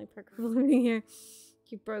 literally the only perk of living here.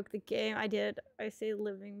 You broke the game. I did. I say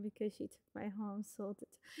living because she took my home, sold it.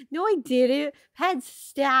 No, I didn't. Pet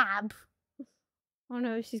stab. Oh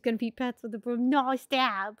no, she's gonna beat pets with a broom. No,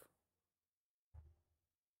 stab.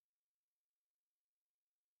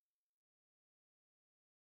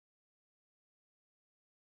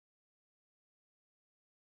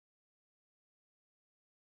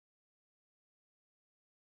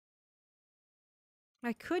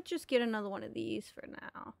 I could just get another one of these for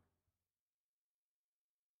now.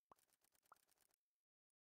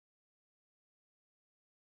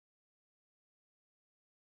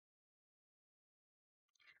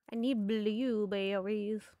 I need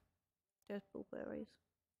blueberries. Just blueberries.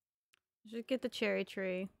 Just get the cherry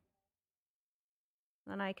tree.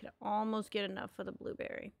 Then I could almost get enough for the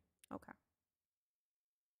blueberry. Okay.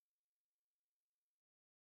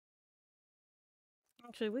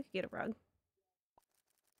 Actually, we could get a rug.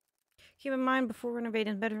 Keep in mind, before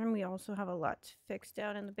renovating the bedroom, we also have a lot to fix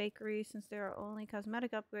down in the bakery. Since there are only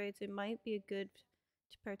cosmetic upgrades, it might be good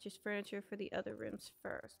to purchase furniture for the other rooms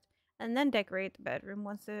first. And then decorate the bedroom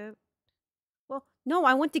once the... Well, no,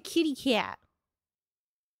 I want the kitty cat.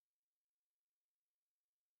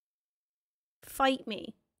 Fight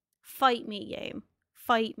me. Fight me, game.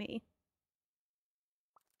 Fight me.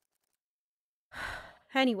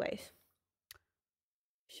 Anyways.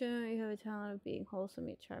 Sure, you have a talent of being wholesome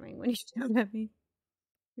yet charming when you shout at me.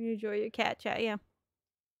 You enjoy your cat chat, yeah.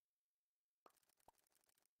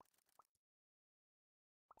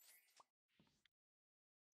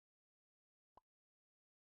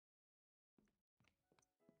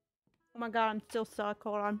 my god, I'm still stuck.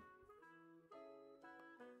 Hold on.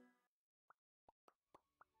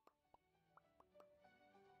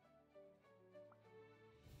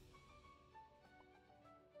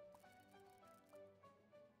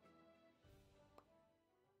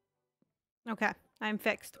 Okay, I'm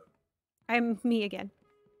fixed. I'm me again.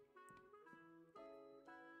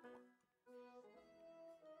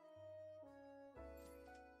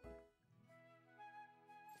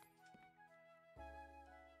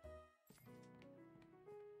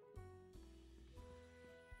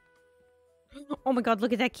 Oh my god,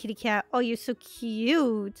 look at that kitty cat. Oh, you're so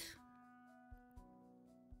cute. Is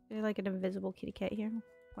there like an invisible kitty cat here?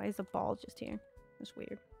 Why is the ball just here? That's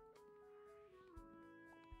weird.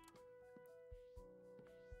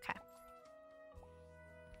 Okay.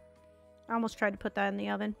 I almost tried to put that in the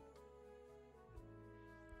oven.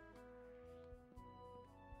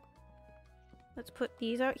 Let's put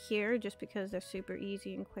these out here just because they're super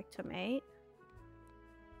easy and quick to make.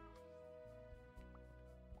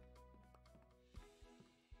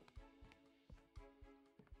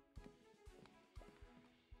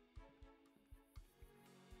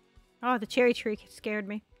 Oh, the cherry tree scared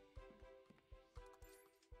me.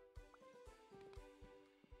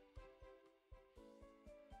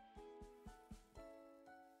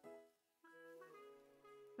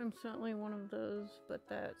 I'm certainly one of those, but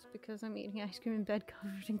that's because I'm eating ice cream in bed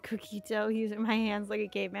covered in cookie dough using my hands like a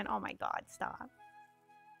caveman. Oh my god, stop.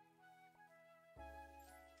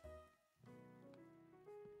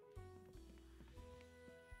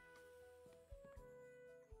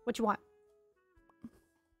 What you want?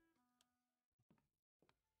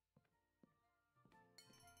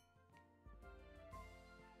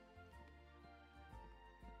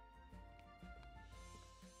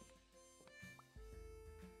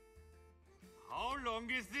 How long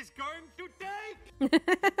is this going to take?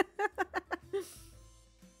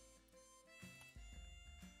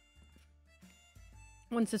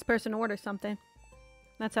 Once this person orders something,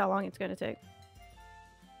 that's how long it's gonna take.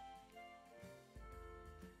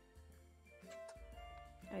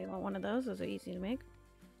 Oh, you want one of those? Those are easy to make.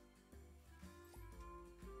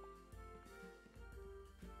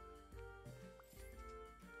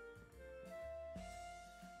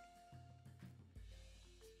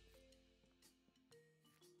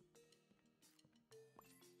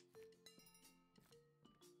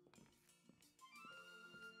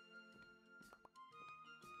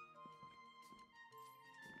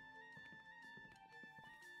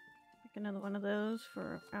 Another one of those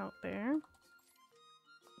for out there.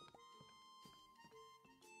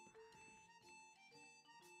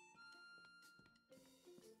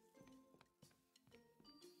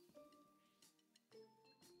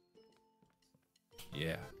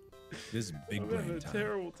 Yeah, this is big I'm having brain a time.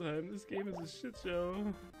 terrible time. This game is a shit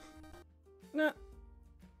show. No.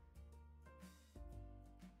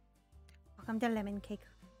 Welcome to lemon cake.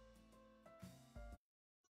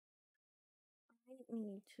 I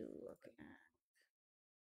need to look at.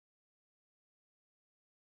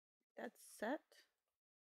 That's set.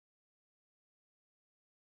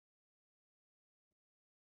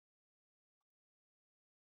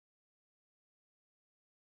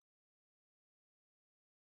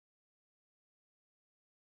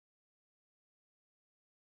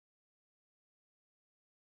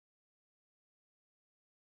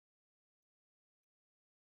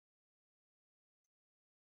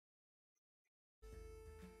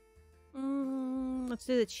 Let's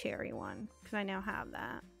do the cherry one, because I now have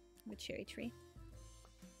that. The cherry tree.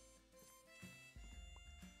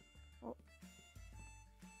 Oh.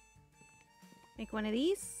 Make one of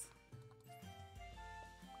these.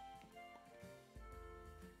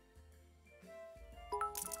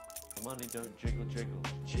 Money don't jiggle jiggle.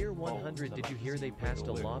 Cheer 100. Did you hear they passed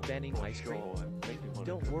a law banning ice cream?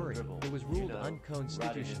 Don't worry, it was ruled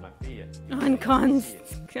unconstitutional.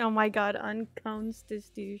 Oh my god,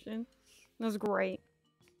 unconstitution. That was great.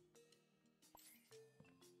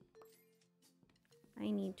 I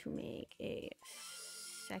need to make a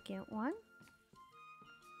second one.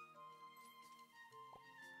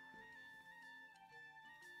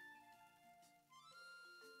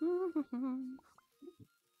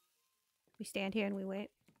 We stand here and we wait.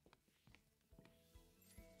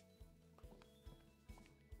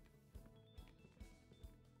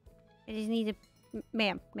 I just need to...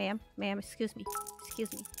 Ma'am, excuse me.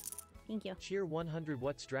 Excuse me. Thank you. Cheer 100.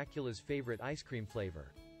 What's Dracula's favorite ice cream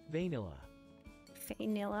flavor? Vanilla.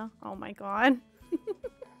 Vanilla? Oh my god.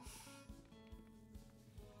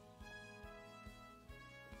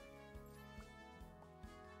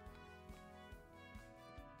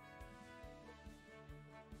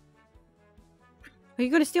 Are you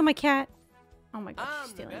gonna steal my cat? Oh my god,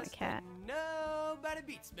 she's stealing my cat.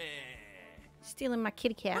 Nobody beats me. Stealing my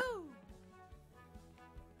kitty cat.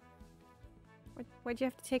 Why'd you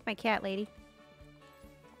have to take my cat, lady?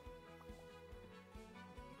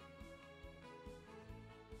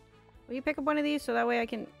 Will you pick up one of these so that way I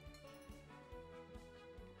can...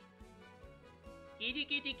 Kitty,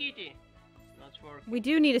 kitty, kitty. Not for... We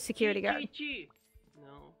do need a security guard. Kitty.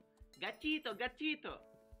 No. Gatito, gatito.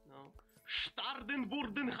 No. Starden,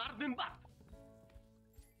 wurden, harden, bat.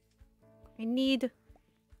 I need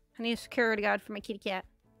a security guard for my kitty cat.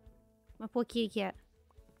 My poor kitty cat.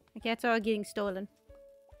 My cats are all getting stolen.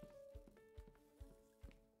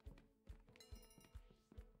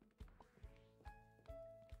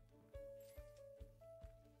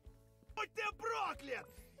 Будь ты проклят!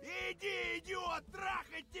 Иди, идиот,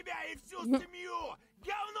 трахать тебя и всю семью!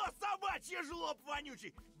 Говно собачье, жлоб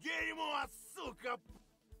вонючий! Дерьмо, сука!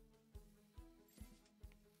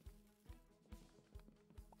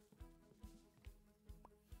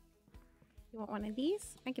 You want one of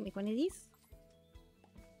these? I can make one of these.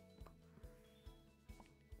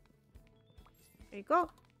 There you go.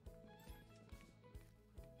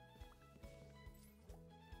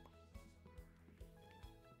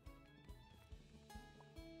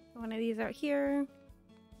 One of these out here.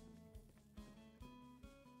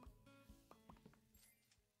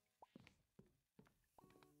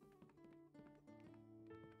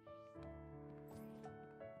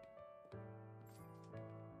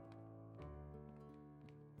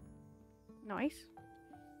 Nice.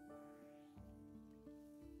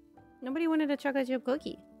 Nobody wanted a chocolate chip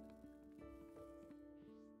cookie.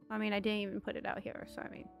 I mean, I didn't even put it out here, so I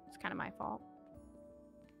mean, it's kind of my fault.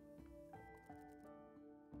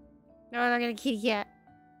 No, I'm not gonna kitty yet.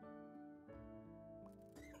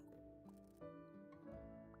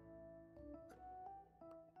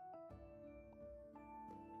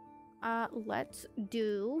 Let's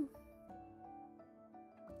do...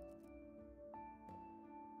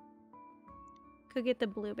 Could get the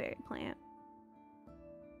blueberry plant.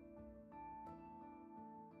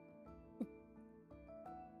 I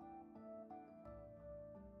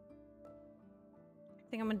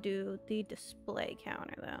think I'm gonna do the display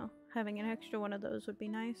counter though. Having an extra one of those would be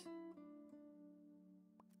nice.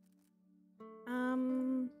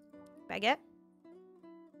 Baguette.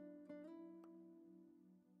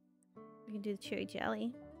 We can do the cherry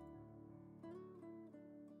jelly.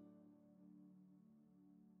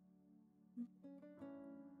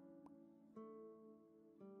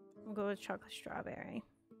 We'll go with chocolate strawberry.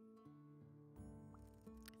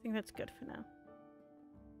 I think that's good for now.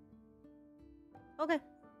 Okay.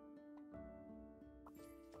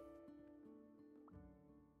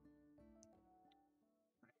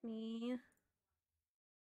 Me.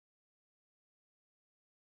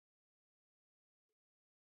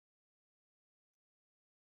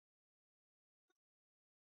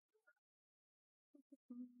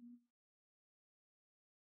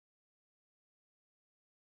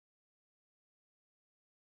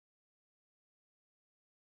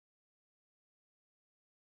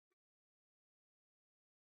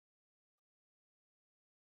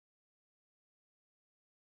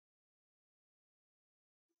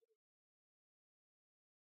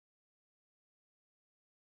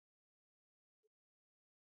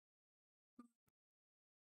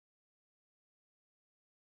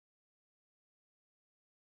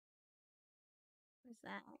 Where's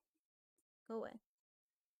that? Go away.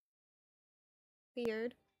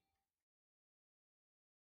 Weird.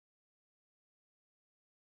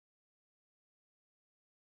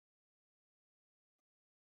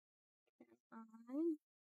 On.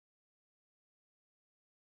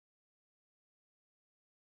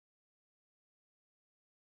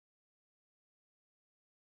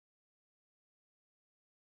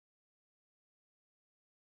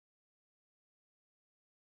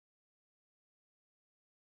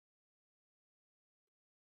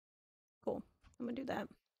 Cool. I'm gonna do that.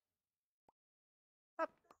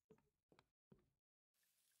 Up.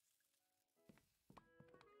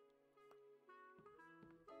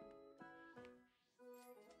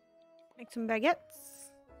 Make some baguettes.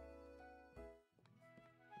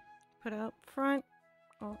 Put it up front.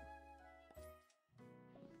 Oh.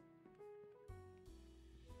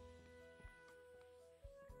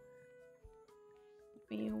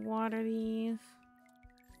 Let me water these.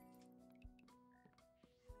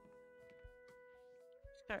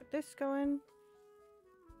 Start this going.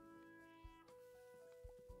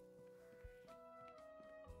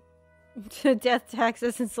 Death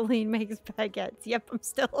taxes and Celine makes baguettes. Yep, I'm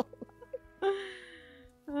still.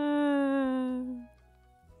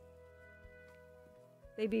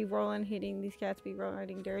 They be rolling, hitting. These cats be rolling,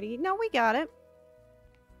 hitting dirty. No, we got it.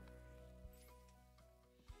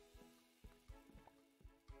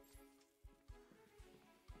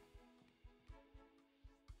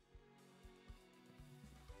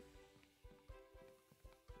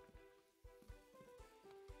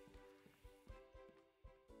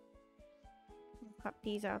 Pop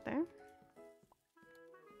these out there.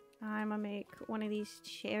 I'm gonna make one of these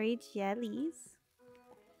cherry jellies.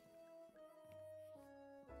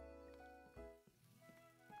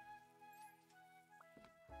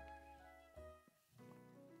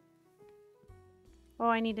 Oh,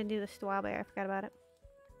 I need to do the strawberry. I forgot about it.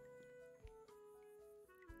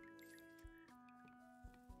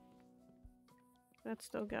 That's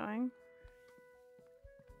still going.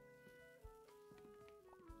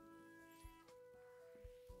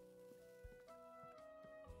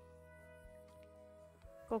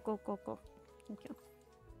 Go, go, go, go. Thank you.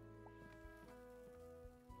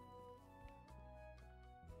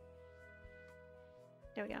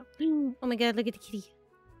 There we go. Oh my god, look at the kitty.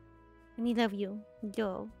 Let me love you.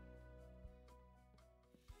 Yo.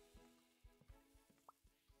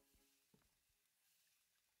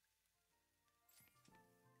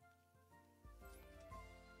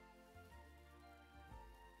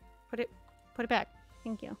 Put it back.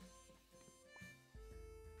 Thank you.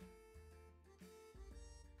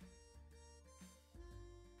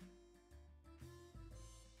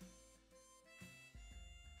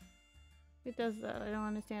 It does that. I don't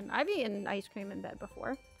understand. I've eaten ice cream in bed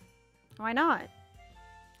before. Why not?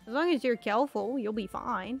 As long as you're careful, you'll be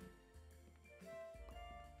fine.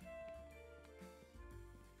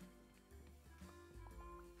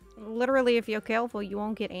 Literally, if you're careful, you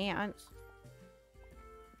won't get ants.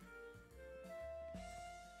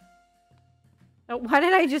 Oh, why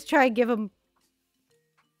did I just try to give him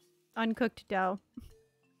uncooked dough?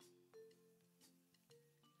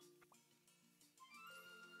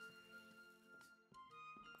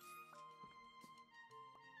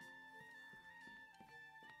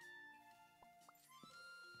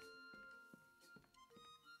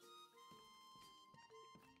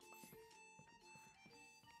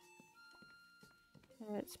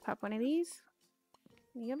 Let's pop one of these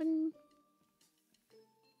in the oven.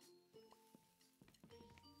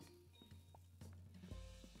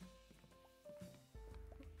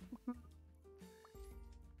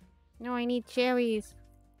 No, I need cherries.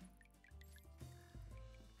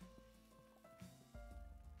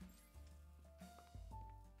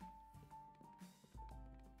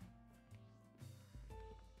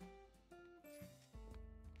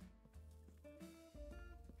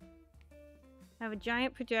 I have a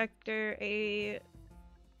giant projector, a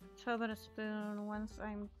tub and a spoon. Once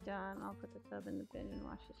I'm done, I'll put the tub in the bin and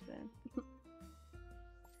wash the spoon.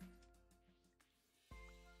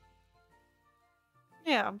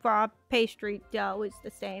 Yeah, raw pastry dough is the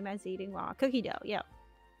same as eating raw cookie dough, yeah.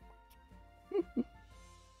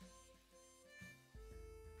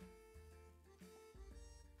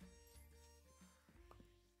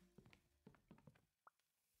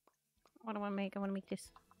 What do I want to make? I want to make this.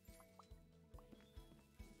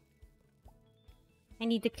 I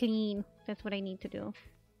need to clean. That's what I need to do.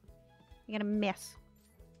 I got a mess.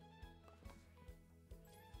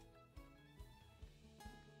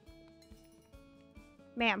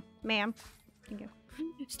 Ma'am. Ma'am. Thank you.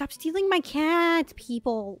 Stop stealing my cat,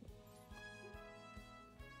 people.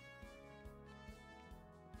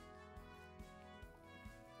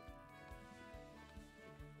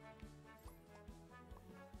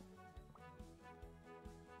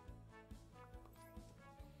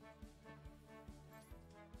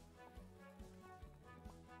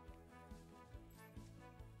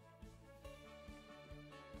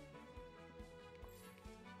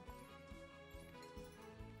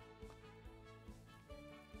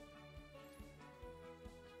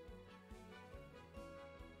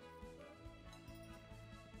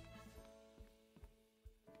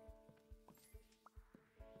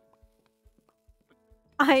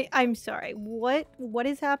 I'm sorry. What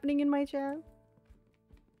is happening in my chat?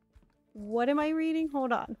 What am I reading?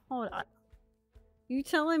 Hold on. You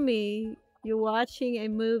telling me you're watching a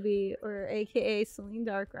movie, or aka Celine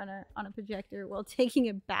Darkrunner, on a projector while taking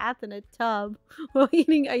a bath in a tub while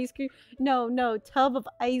eating ice cream? No, tub of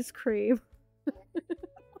ice cream.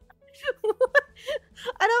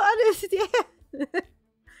 I don't understand.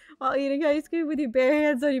 While eating ice cream with your bare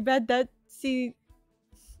hands on your bed, see.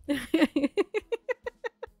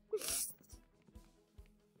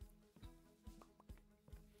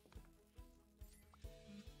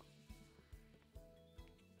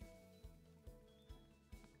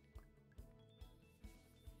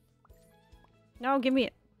 No, give me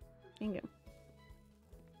it. Thank you.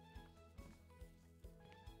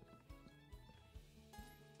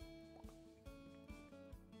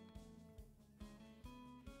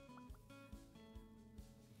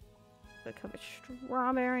 The cup of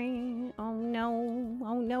strawberry. Oh no.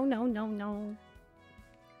 Oh no, no, no, no.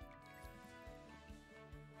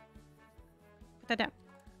 Put that down.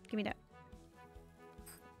 Give me that.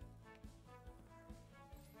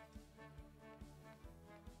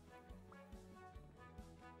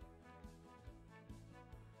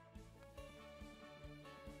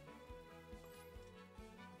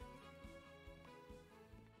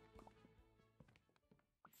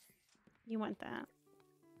 You want that.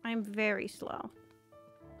 I'm very slow.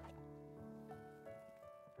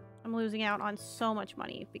 I'm losing out on so much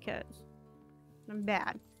money because I'm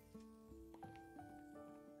bad.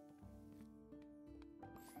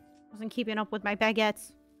 Wasn't keeping up with my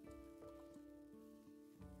baguettes.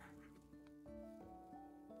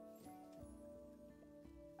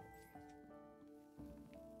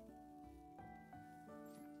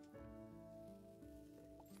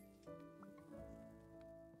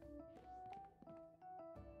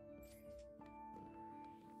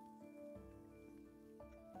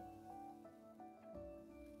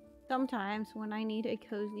 Sometimes when I need a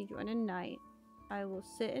cozy joint at night, I will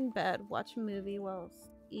sit in bed, watch a movie while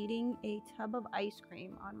eating a tub of ice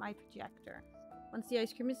cream on my projector. Once the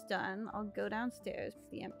ice cream is done, I'll go downstairs, put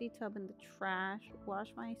the empty tub in the trash,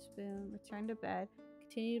 wash my spoon, return to bed,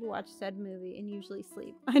 continue to watch said movie, and usually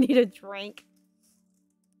sleep. I need a drink.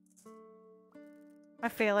 I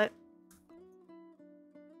feel it.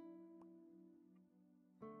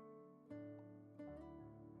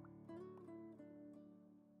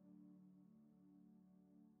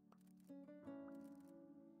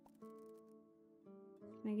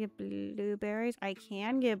 Can I get blueberries? I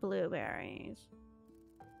can get blueberries.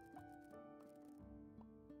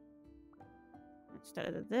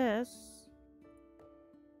 Instead of this.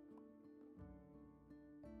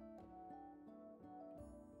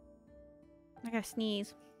 I gotta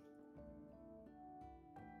sneeze.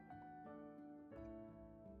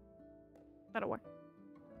 That'll work.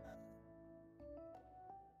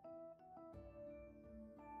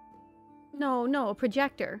 No, a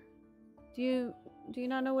projector. Do you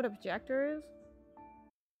not know what a projector is?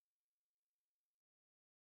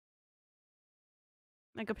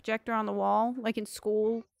 Like a projector on the wall, like in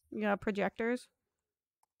school, you got projectors.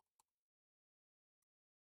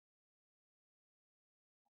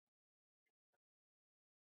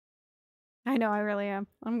 I know, I really am.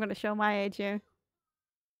 I'm gonna show my age here.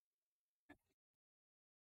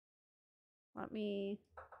 Let me...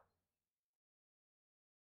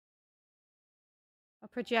 A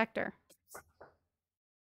projector.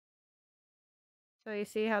 So you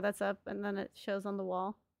see how that's up and then it shows on the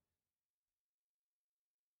wall?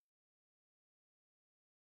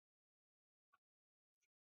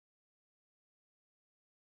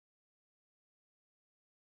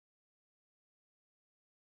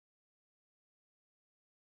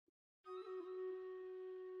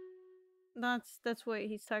 That's what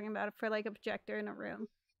he's talking about for like a projector in a room.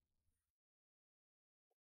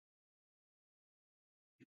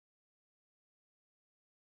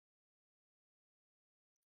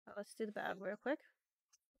 Oh, let's do the bad real quick.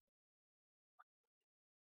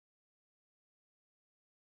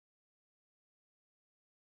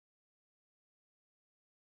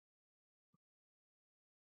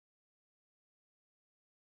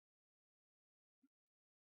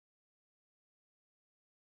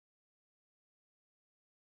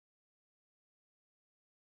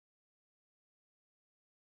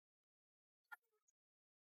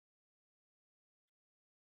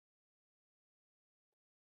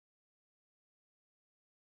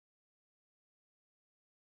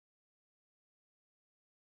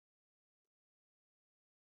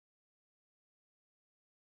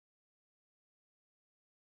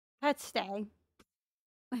 Let's stay.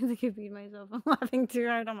 I think I beat myself. I'm laughing too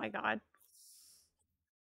hard. Oh my god.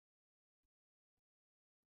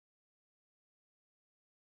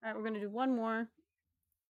 Alright, we're gonna do one more.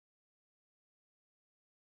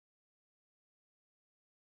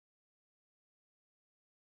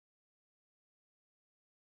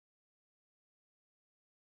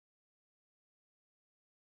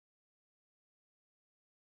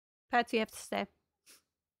 Pets, you have to stay.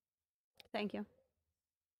 Thank you.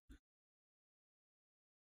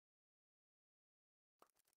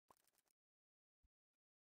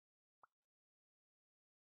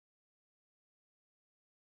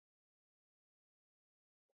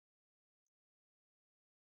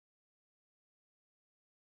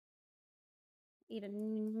 Eat a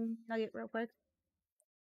nugget real quick.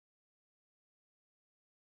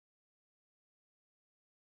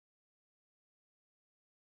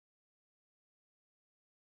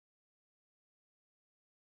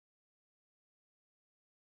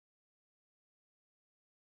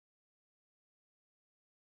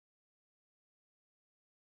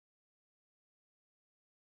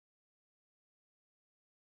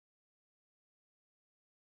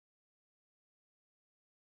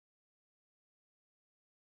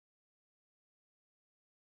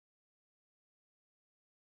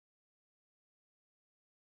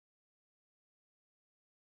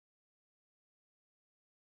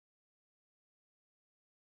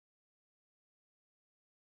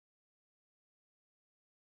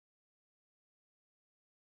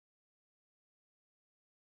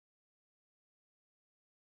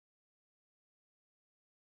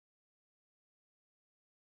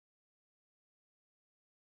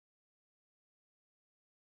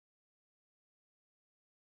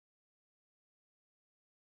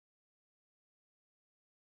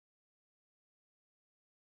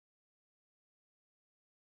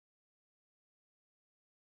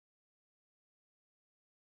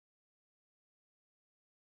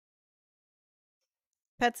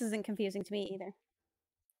 Pets isn't confusing to me either.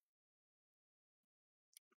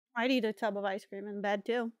 I'd eat a tub of ice cream in bed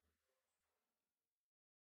too.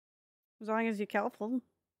 As long as you're careful.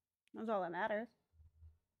 That's all that matters.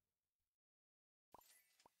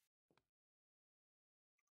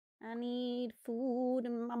 I need food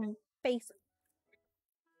in my face.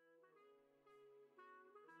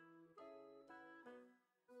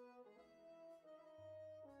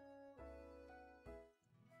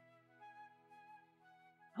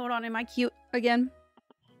 Hold on, am I cute again?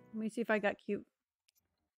 Let me see if I got cute.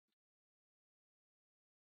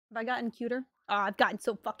 Have I gotten cuter? Oh, I've gotten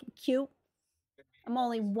so fucking cute. I'm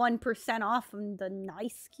only 1% off from the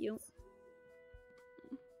nice cute.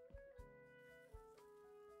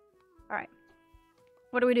 Alright.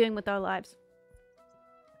 What are we doing with our lives?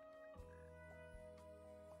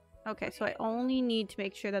 Okay, so I only need to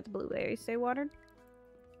make sure that the blueberries stay watered.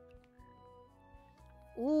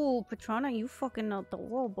 Ooh, Patrona, you fucking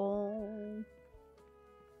adorable.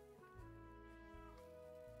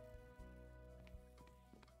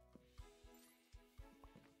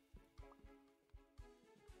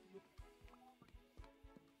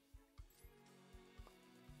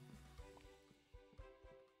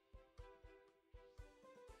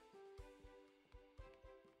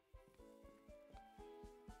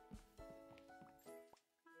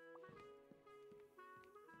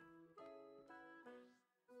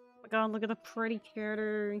 Oh my god, look at the pretty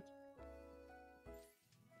character.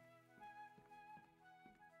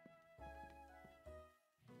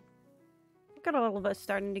 Look at all of us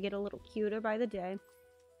starting to get a little cuter by the day.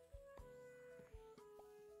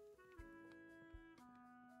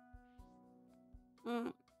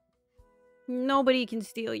 Nobody can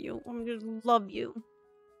steal you. I'm just love you.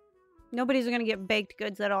 Nobody's gonna get baked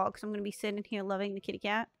goods at all because I'm gonna be sitting here loving the kitty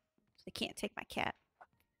cat. So they can't take my cat.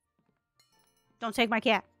 Don't take my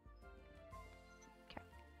cat. Okay.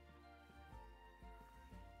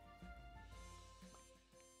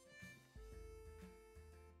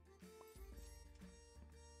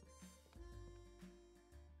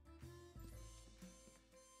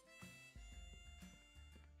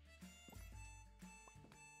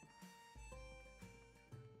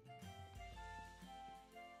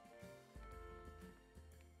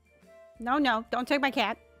 No, no, don't take my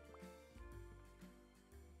cat.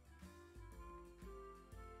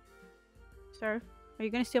 Sir, are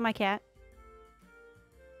you gonna steal my cat?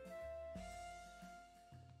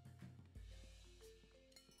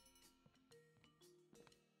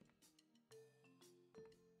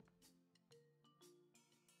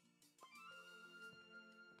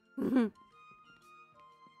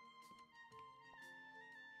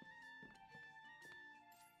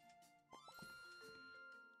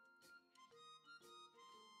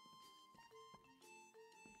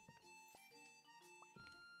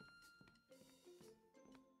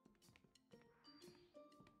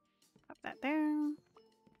 Pop that there.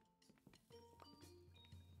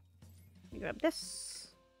 You grab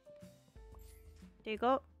this. There you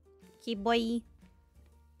go. Key boy.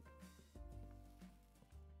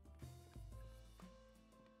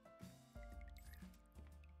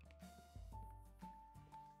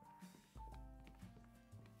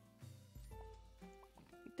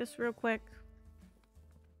 Take this real quick.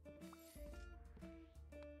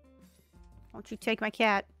 Won't you take my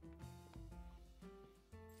cat?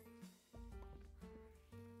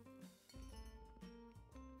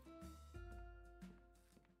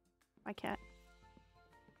 My cat.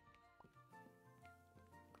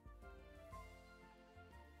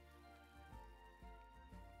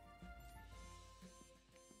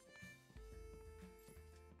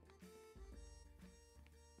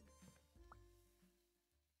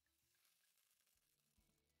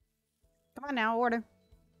 Come on now, order.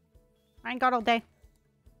 I ain't got all day.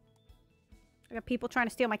 I got people trying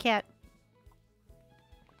to steal my cat.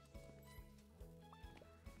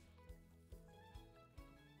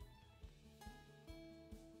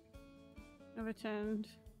 I've returned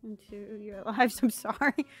into your lives. I'm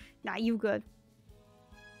sorry. Nah, you good.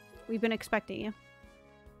 We've been expecting you.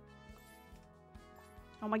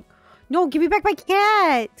 Oh my... No, give me back my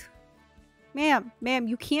cat! Ma'am,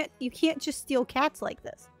 you can't just steal cats like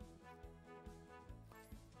this.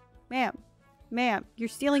 Ma'am, you're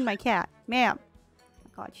stealing my cat. Ma'am. Oh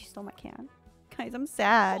my god, she stole my cat. Guys, I'm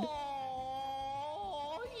sad.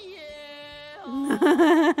 Oh,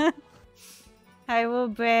 yeah. I will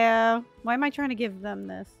bear. Why am I trying to give them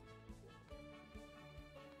this?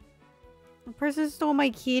 The person stole my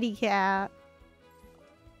kitty cat.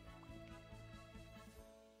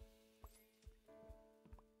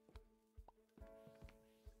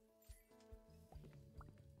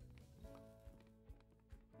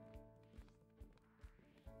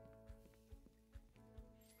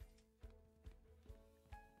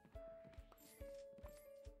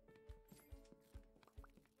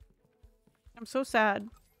 I'm so sad.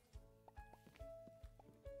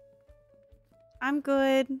 I'm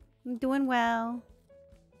good. I'm doing well.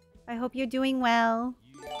 I hope you're doing well.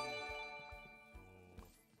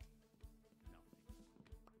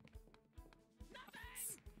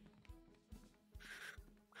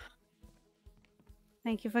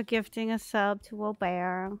 Thank you for gifting a sub to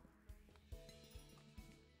Obear.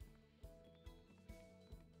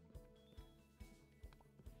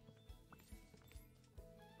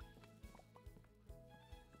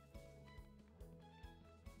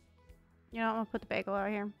 You know, I'm gonna put the bagel out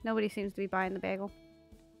here. Nobody seems to be buying the bagel.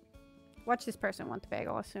 Watch this person want the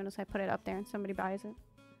bagel as soon as I put it up there and somebody buys it.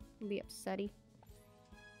 I'll be upsetty.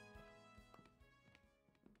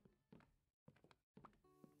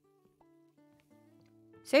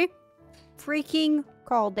 See? Freaking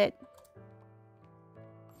called it.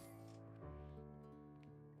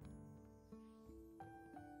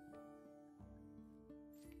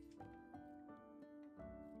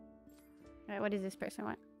 Alright, what does this person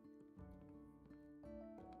want?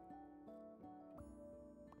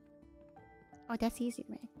 Oh, that's easy,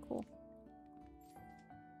 right? Cool.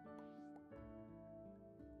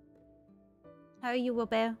 How are you,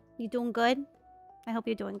 Robert? You doing good? I hope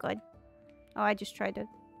you're doing good. Oh, I just tried to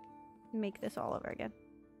make this all over again.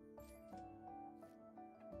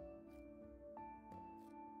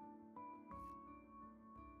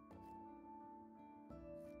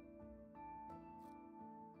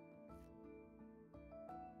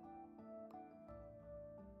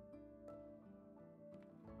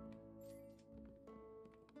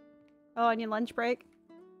 Oh, on your lunch break?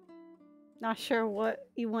 Not sure what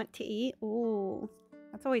you want to eat? Ooh,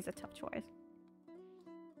 that's always a tough choice.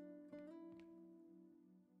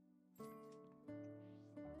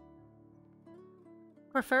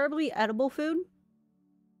 Preferably edible food.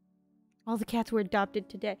 All the cats were adopted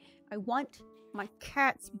today. I want my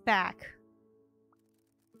cats back.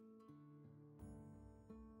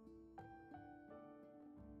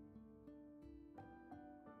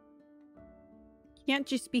 You can't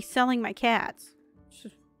just be selling my cats. It's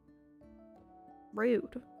just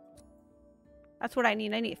rude. That's what I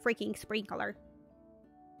need. I need a freaking sprinkler.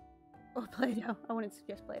 Or Play-Doh. I wouldn't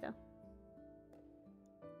suggest Play-Doh.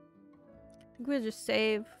 I think we'll just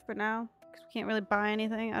save for now. Because we can't really buy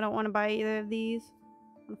anything. I don't want to buy either of these.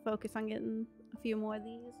 I'm going to focus on getting a few more of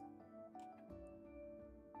these.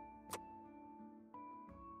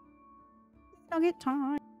 Don't get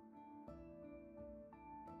time.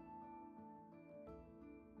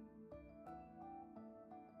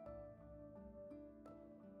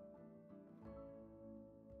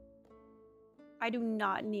 I do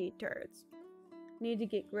not need turds. Need to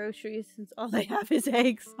get groceries since all I have is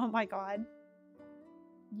eggs. Oh my god.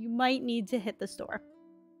 You might need to hit the store.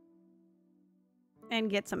 And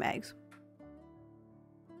get some eggs.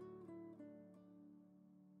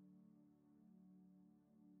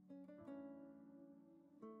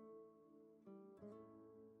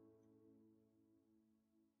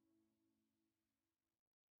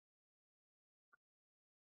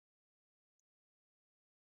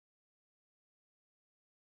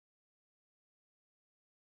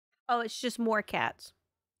 Oh, it's just more cats.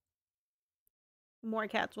 More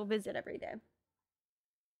cats will visit every day.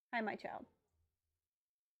 Hi, my child.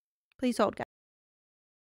 Please hold, guys.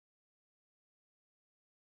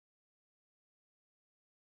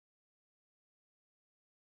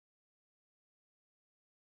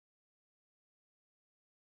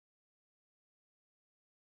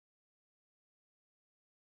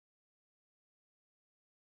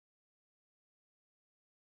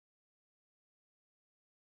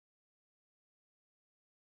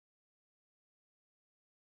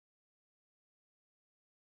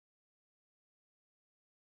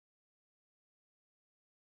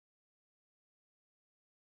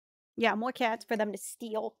 Yeah, more cats for them to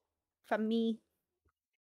steal from me.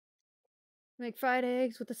 Make fried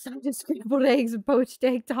eggs with a side of scrambled eggs and poached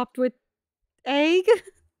egg topped with egg.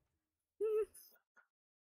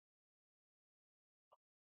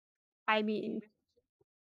 I mean,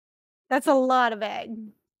 that's a lot of egg.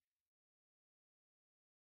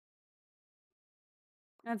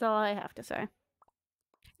 That's all I have to say.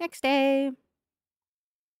 Next day.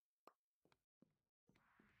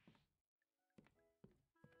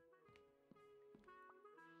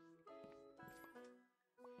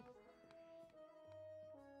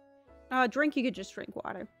 Drink, you could just drink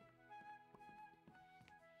water.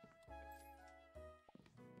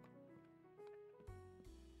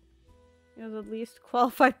 You're the least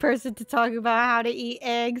qualified person to talk about how to eat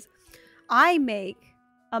eggs. I make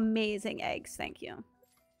amazing eggs, thank you.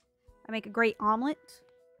 I make a great omelet.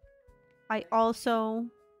 I also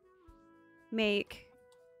make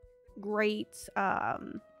great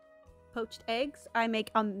poached eggs. I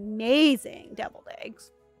make amazing deviled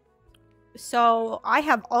eggs. So I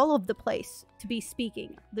have all of the place to be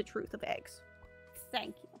speaking the truth of eggs.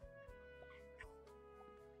 Thank you.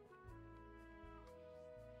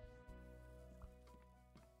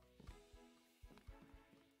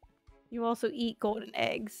 You also eat golden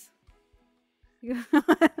eggs.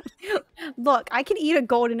 Look, I can eat a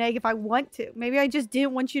golden egg if I want to. Maybe I just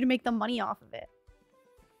didn't want you to make the money off of it.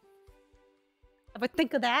 Ever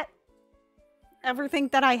think of that? Ever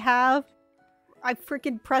think that I have? I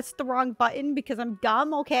freaking pressed the wrong button because I'm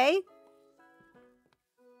dumb, okay?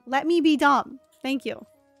 Let me be dumb. Thank you.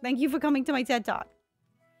 Thank you for coming to my TED Talk.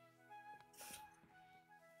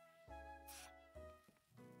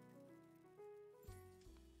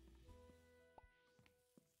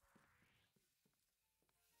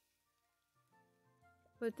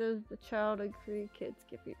 But does the child agree kids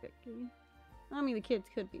get be picky? I mean, the kids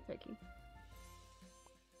could be picky.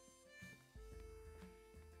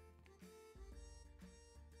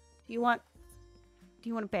 Do you want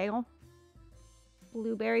a bagel?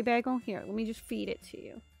 Blueberry bagel? Here, let me just feed it to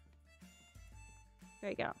you.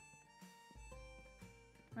 There you go.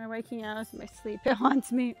 My waking hours, my sleep, it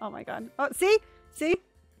haunts me. Oh my god. Oh, see? See?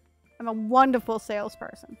 I'm a wonderful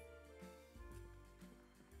salesperson.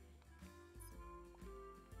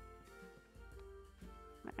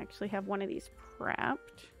 I actually have one of these prepped.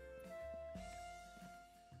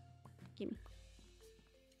 Gimme.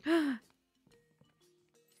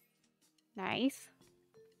 Nice.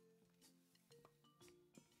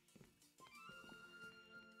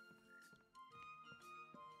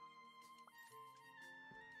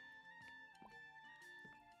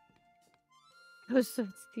 Oh, so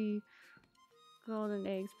it's the golden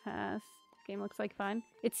eggs pass. Game looks like fun.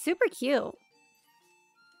 It's super cute.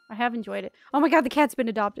 I have enjoyed it. Oh my god, the cat's been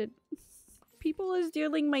adopted. People are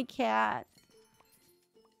stealing my cat.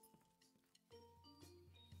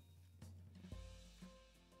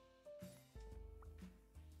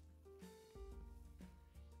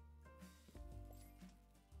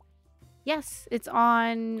 Yes, it's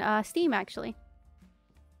on Steam actually.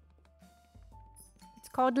 It's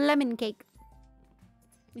called Lemon Cake.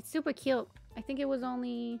 It's super cute. I think it was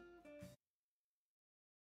only...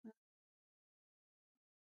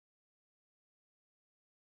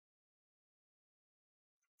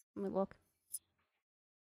 Let me look. It's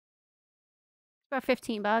about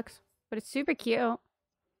 15 bucks, but it's super cute.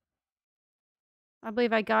 I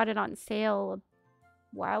believe I got it on sale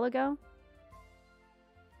a while ago.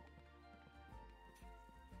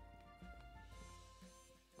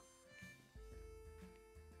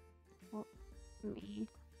 Well, me.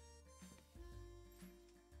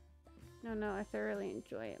 No, I thoroughly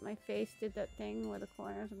enjoy it. My face did that thing where the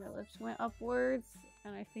corners of my lips went upwards,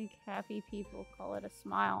 and I think happy people call it a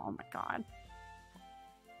smile. Oh my god.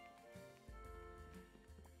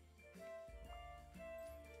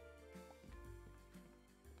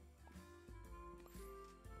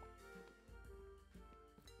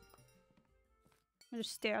 I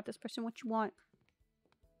just stare at this person. What you want?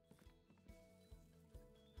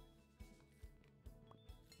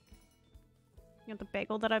 You want the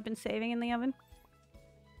bagel that I've been saving in the oven?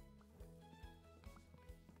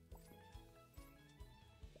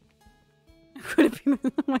 Could it be?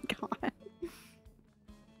 Oh my god.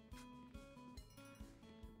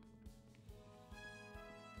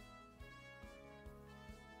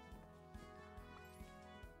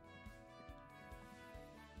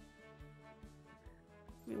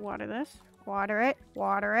 Let me water this. Water it.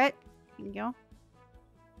 Water it. Here you go.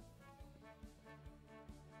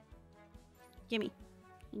 Gimme.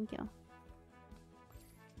 Thank you.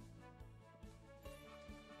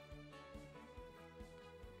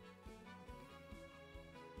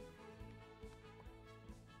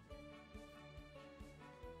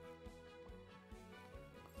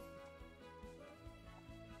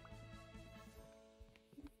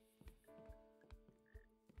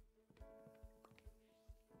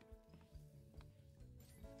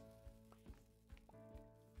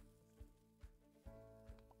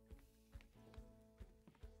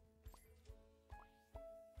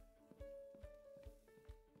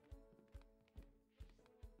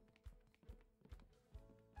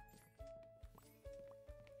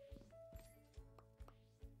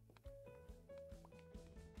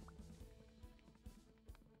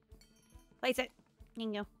 Place it. There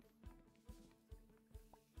you go.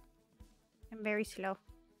 I'm very slow.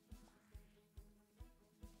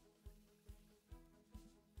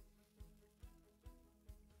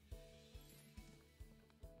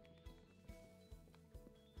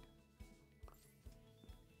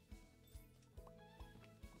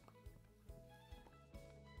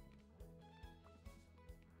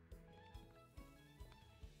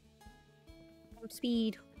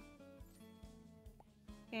 Speed.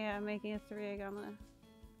 Yeah, I'm making a 3 egg omelet.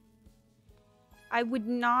 I would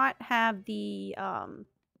not have the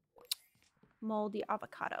moldy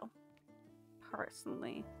avocado,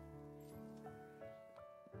 personally.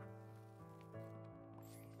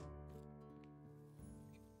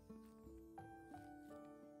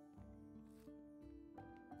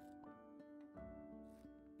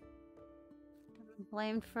 I'm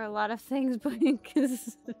blamed for a lot of things, but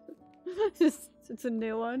because it's a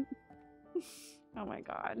new one. Oh my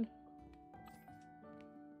god.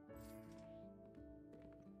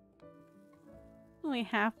 Only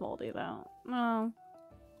half moldy though. No.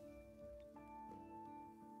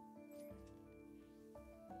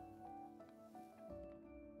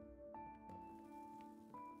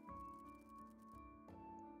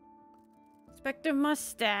 Spectre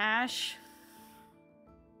mustache.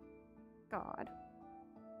 God.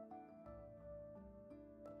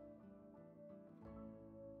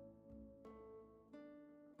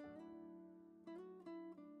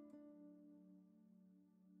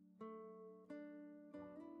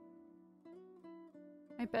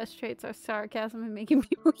 My best traits are sarcasm and making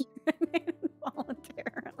people urinate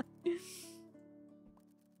involuntarily.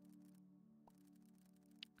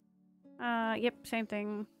 Yep, same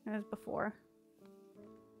thing as before.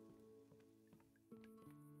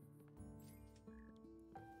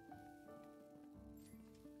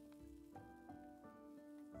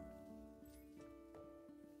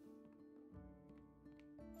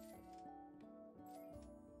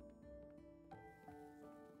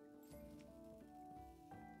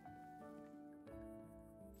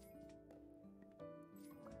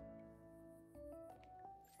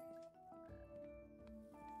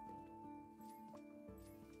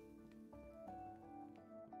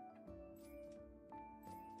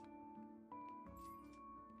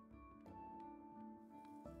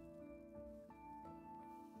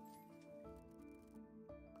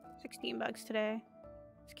 $16 today.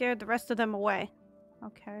 Scared the rest of them away.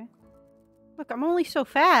 Okay. Look, I'm only so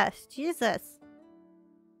fast. Jesus.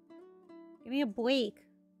 Give me a break.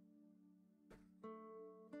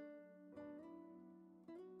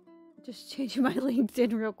 Just changing my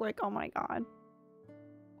LinkedIn real quick. Oh my god.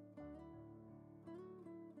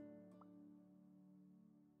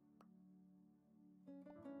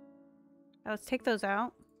 Let's take those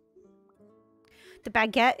out. The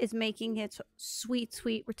baguette is making its sweet,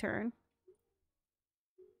 sweet return.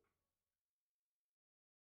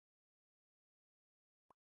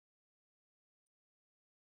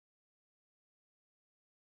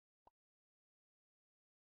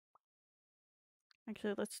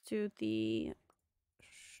 Actually, let's do the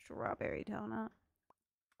strawberry donut.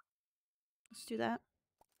 Let's do that.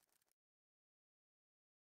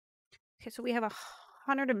 Okay, so we have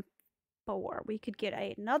 104. We could get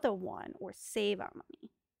another one or save our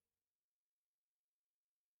money.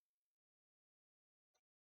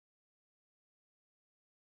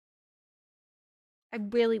 I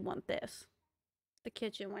really want this. The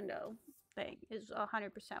kitchen window thing is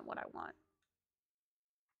 100% what I want.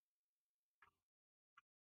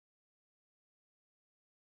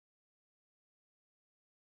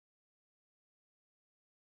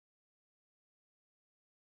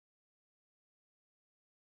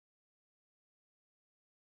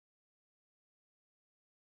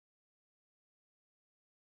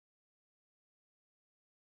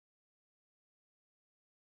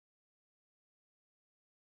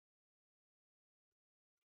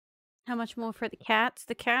 How much more for the cats?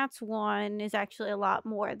 The cats one is actually a lot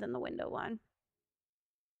more than the window one.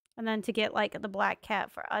 And then to get like the black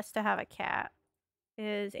cat for us to have a cat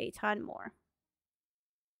is a ton more.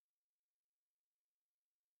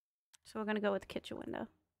 So we're going to go with the kitchen window.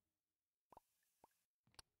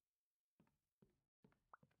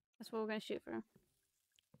 That's what we're going to shoot for.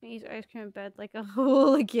 Eat ice cream in bed like a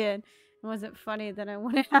hooligan. It wasn't funny that I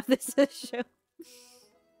want to have this issue.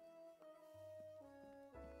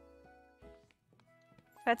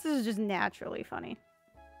 Pets is just naturally funny.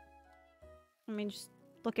 I mean, just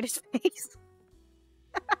look at his face.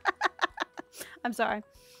 I'm sorry.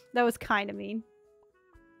 That was kind of mean.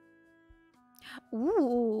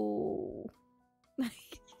 Ooh.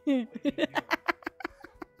 I'm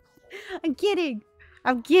kidding.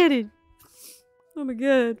 I'm kidding. Oh my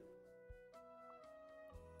god.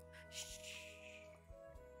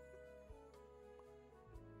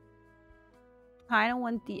 I don't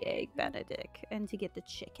want the egg Benedict and to get the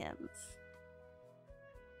chickens.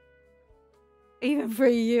 Even for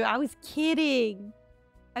you. I was kidding.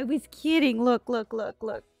 I was kidding. Look, look, look,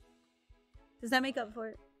 look. Does that make up for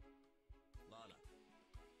it? Lana.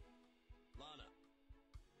 Lana.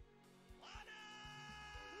 Lana!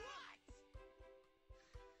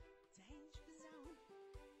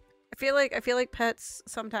 feel like pets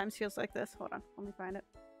sometimes feels like this. Hold on, let me find it.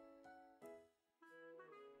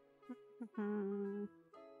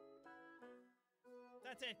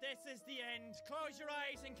 That's it. This is the end. Close your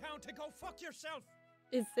eyes and count to go fuck yourself.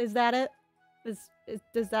 Is that it? Is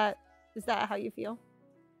that how you feel?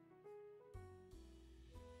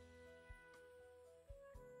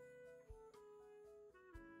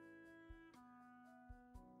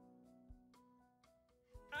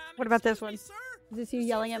 What about this one? Excuse me, sir? Is this you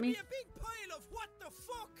yelling at Seems me? to be a big pile of what the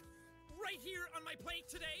fuck right here on my plate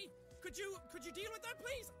today. Could you deal with that,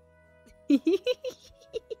 please?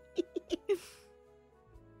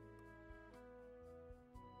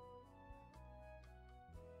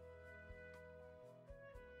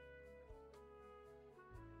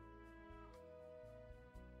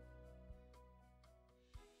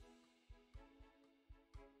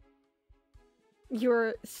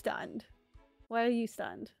 You're stunned. Why are you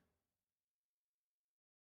stunned?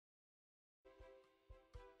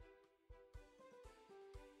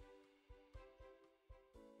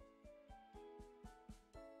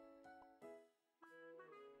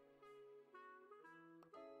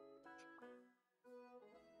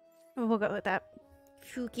 We'll go with that.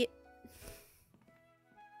 Fuck it.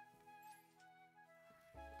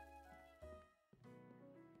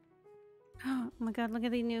 Oh my god, look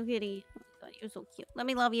at the new kitty. Oh my god, you're so cute. Let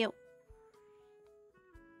me love you.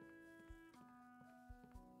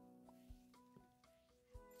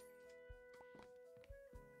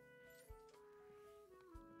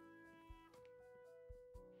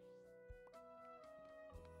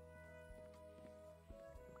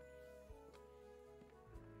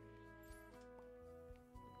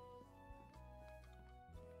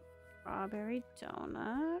 Strawberry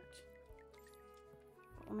donut.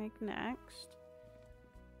 We'll make next.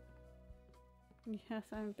 Yes,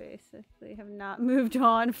 I'm basically have not moved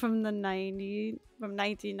on from the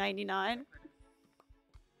 1999.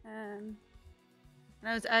 And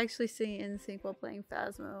I was actually singing NSYNC while playing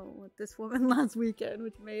Phasmo with this woman last weekend,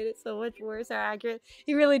 which made it so much worse. How accurate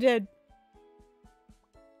he really did.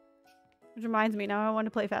 Which reminds me, now I want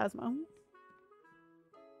to play Phasmo.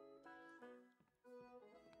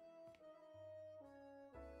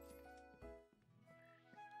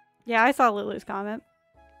 Yeah, I saw Lulu's comment.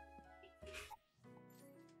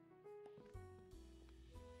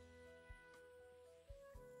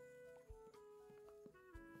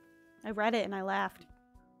 I read it and I laughed.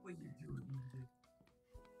 What you doing?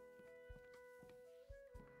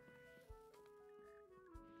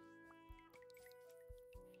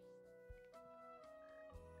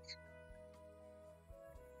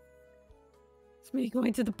 It's me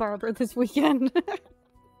going to the barber this weekend.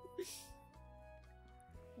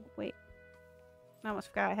 Wait. I almost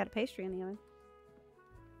forgot I had a pastry in the oven.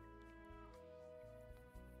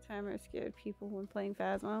 Timer scared people when playing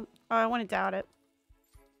Phasmo. Oh, I want to doubt it.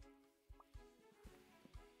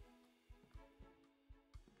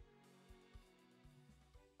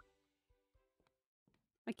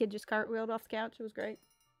 My kid just cartwheeled off the couch. It was great.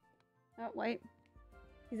 Oh, wait.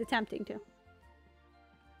 He's attempting to.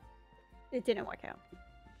 It didn't work out.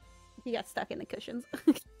 He got stuck in the cushions.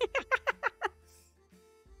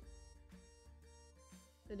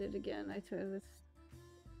 I did it again. I took this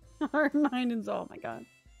hard mind and oh my god.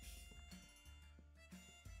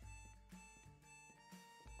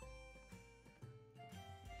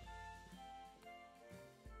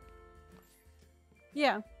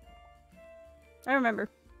 Yeah. I remember.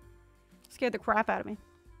 Scared the crap out of me.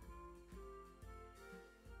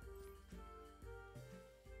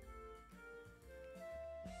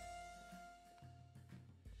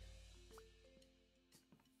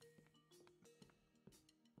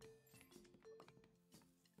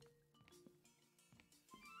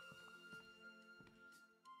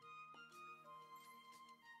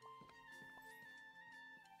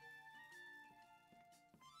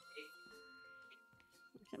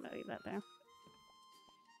 I'm gonna leave that there.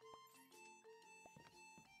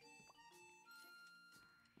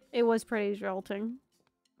 It was pretty jolting.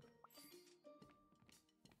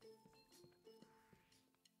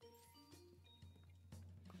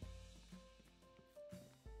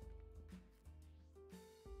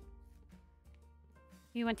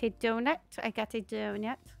 You want a donut? I got a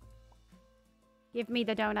donut. Give me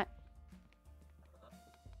the donut.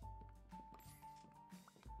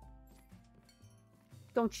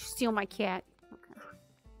 Don't you steal my cat. Okay.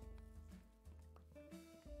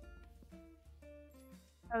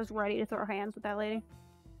 I was ready to throw hands with that lady.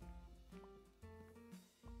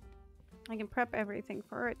 I can prep everything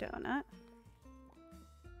for a donut.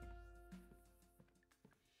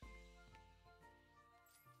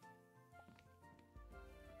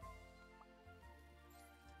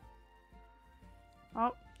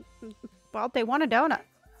 Well, they want a donut.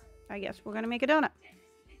 I guess we're gonna make a donut.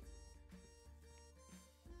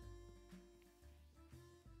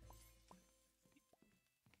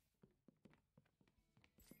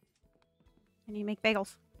 I need to make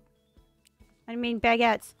bagels. I mean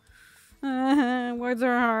baguettes. Words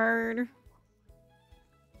are hard.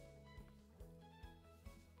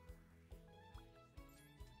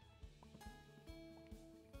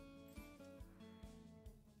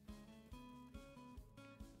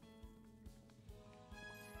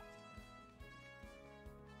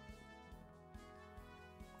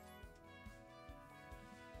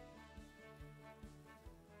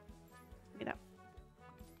 You know.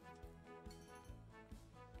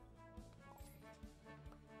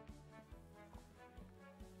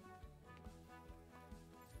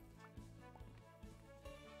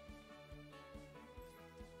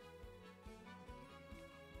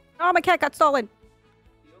 Oh, my cat got stolen.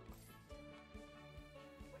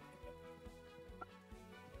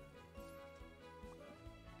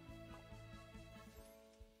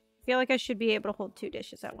 I feel like I should be able to hold 2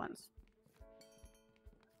 dishes at once.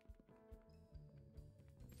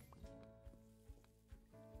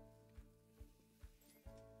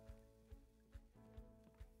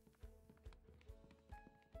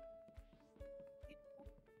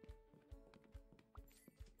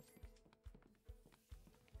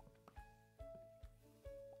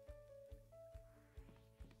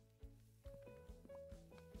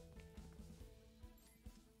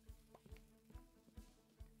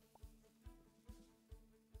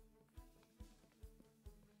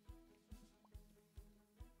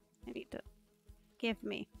 I need to give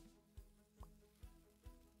me.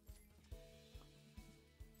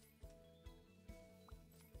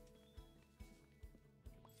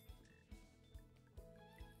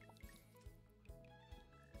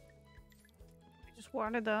 Just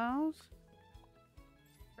one of those.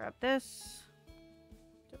 Grab this.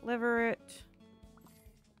 Deliver it.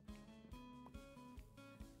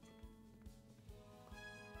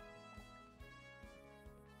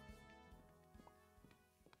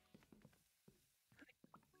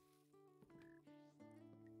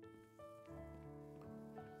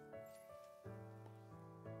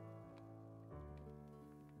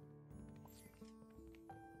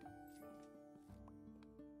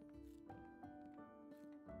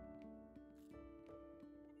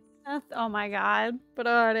 Oh my god,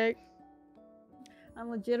 pathetic. I'm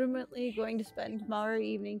legitimately going to spend tomorrow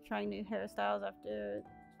evening trying new hairstyles after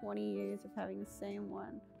 20 years of having the same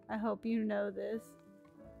one. I hope you know this.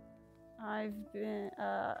 I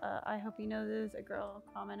hope you know this. A girl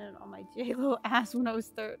commented on my J-Lo ass when I was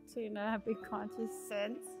 13. I have been conscious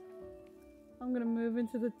since. I'm gonna move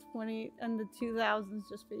into the 2000s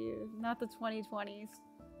just for you, not the 2020s.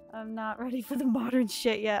 I'm not ready for the modern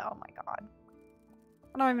shit yet. Oh my god.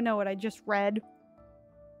 I don't even know what I just read.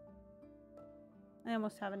 I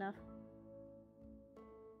almost have enough.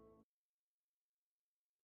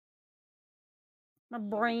 My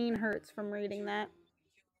brain hurts from reading that.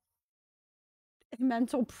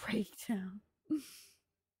 Mental breakdown.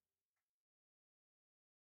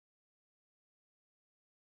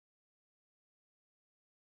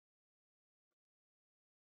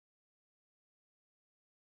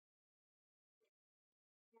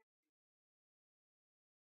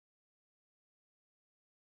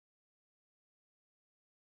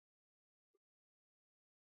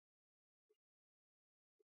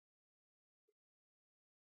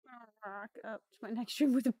 Rock up to my next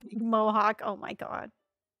stream with a big mohawk. Oh my god.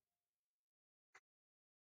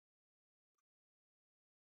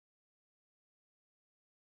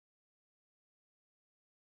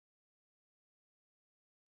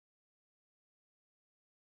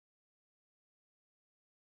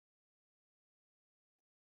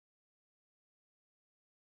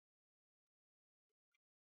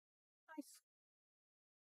 Nice.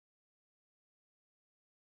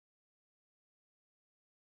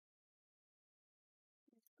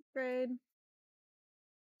 Upgrade.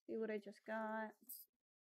 See what I just got.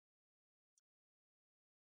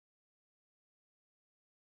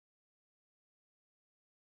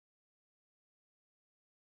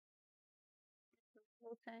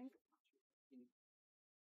 Full tank.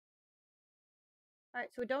 Alright,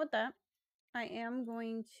 so we're done with that. I am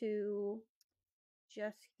going to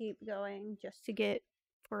just keep going just to get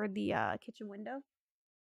for the kitchen window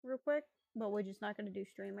real quick. But we're just not going to do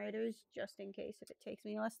stream raiders just in case if it takes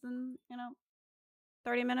me less than,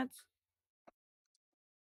 30 minutes.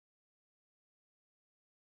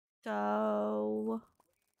 So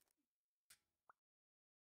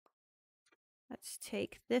let's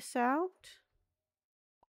take this out.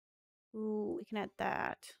 Ooh, we can add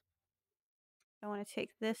that. I want to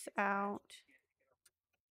take this out.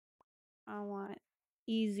 I want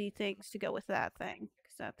easy things to go with that thing,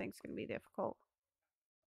 because that thing's going to be difficult.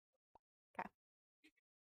 Okay.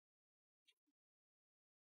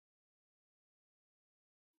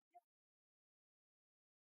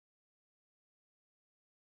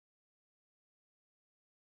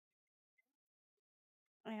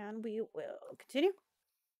 And we will continue.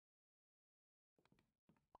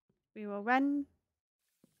 We will run.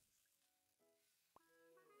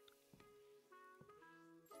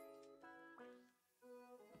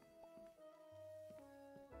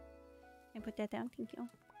 And put that down. Thank you.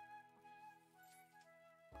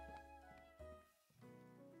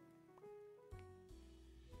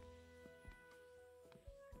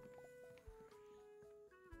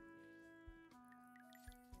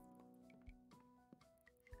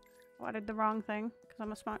 Watered the wrong thing because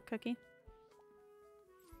I'm a smart cookie.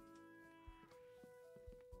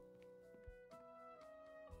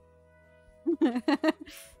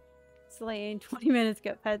 Celine, 20 minutes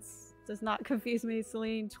ago. Pets does not confuse me.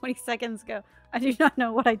 Celine, 20 seconds ago. I do not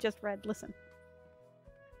know what I just read. Listen.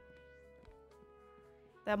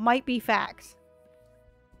 That might be facts.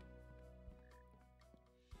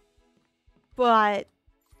 But...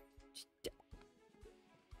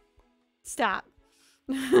 stop.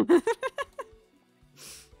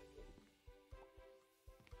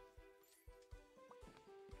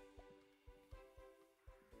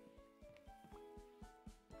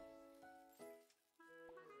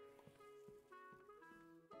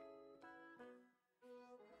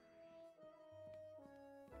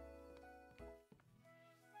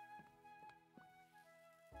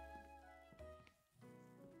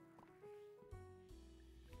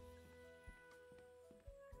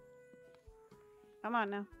 Come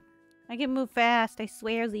on now. I can move fast, I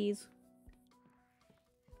swear these.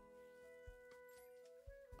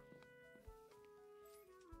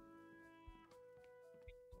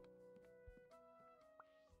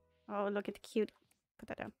 Oh, look at the cute. Put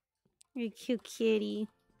that down. You cute kitty.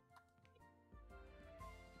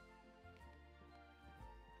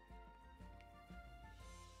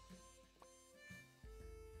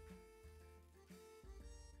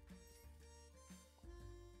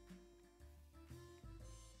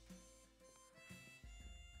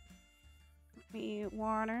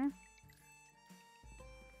 Water.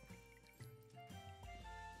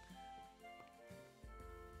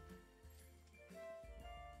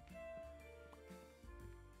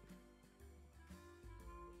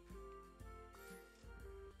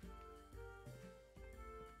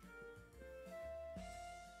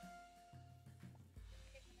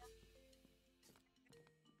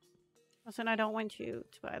 Listen, I don't want you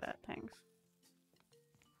to buy that, thanks.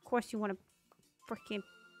 Of course you want a freaking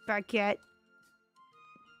baguette.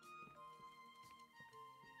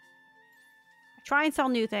 I try and sell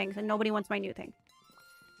new things, and nobody wants my new thing.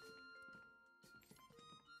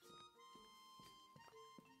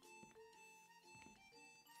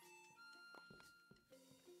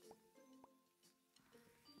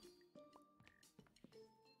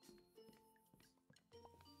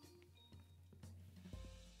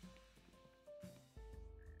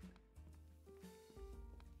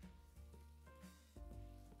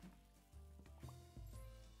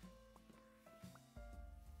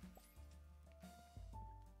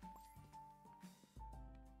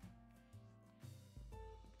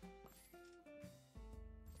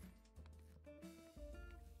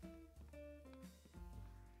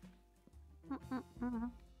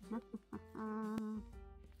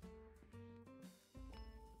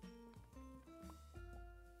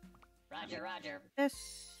 Roger, roger.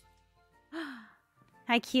 This.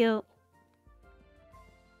 Hi, cute.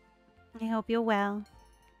 I hope you're well.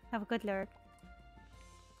 Have a good lurk.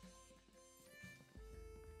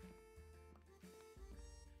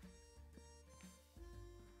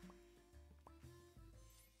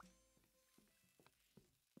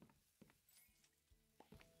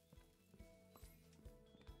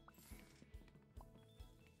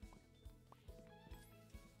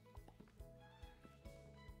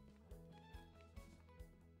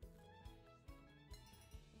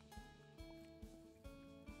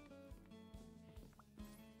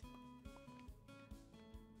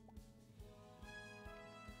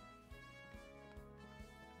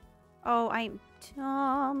 Oh, I'm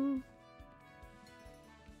dumb.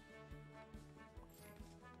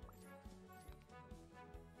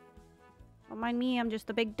 Don't mind me, I'm just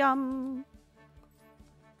a big dumb.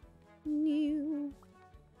 New.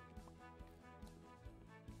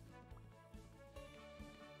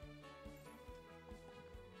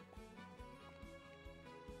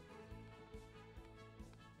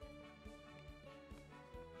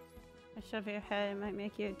 I A shove your head might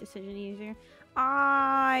make your decision easier.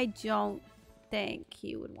 I don't think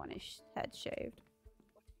he would want his head shaved.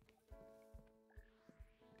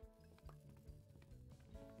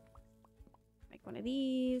 Make one of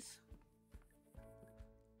these.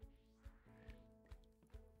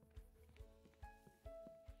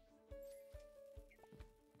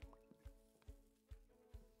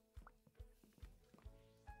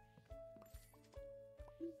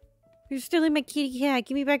 You're stealing my kitty cat.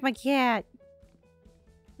 Give me back my cat.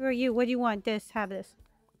 Who are you? What do you want? This. Have this.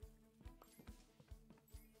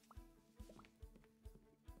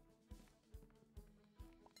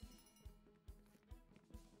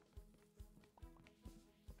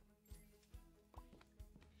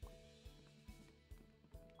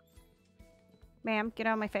 Ma'am, get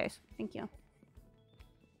out of my face. Thank you.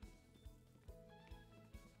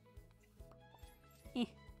 Eh.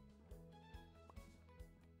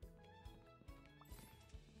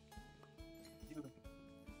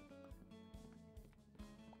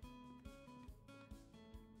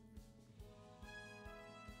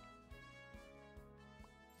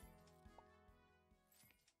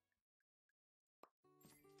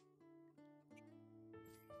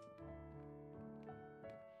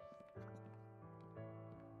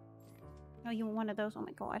 Oh, you want one of those? Oh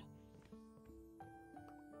my god.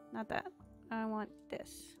 Not that. I want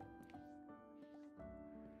this.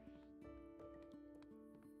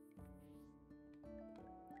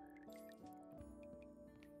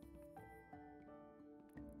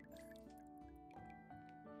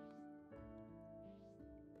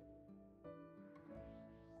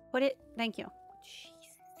 Put it. Thank you.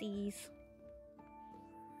 Jeez.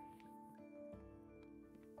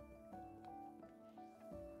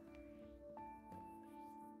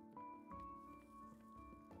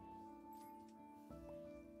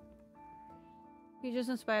 You just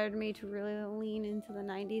inspired me to really lean into the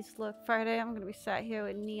 90s look. Friday, I'm gonna be sat here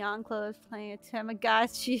with neon clothes playing a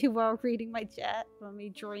Tamagotchi while reading my chat on my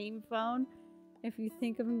dream phone. If you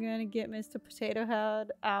think I'm gonna get Mr. Potato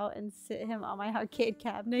Head out and sit him on my arcade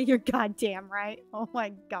cabinet, you're goddamn right. Oh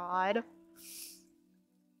my god.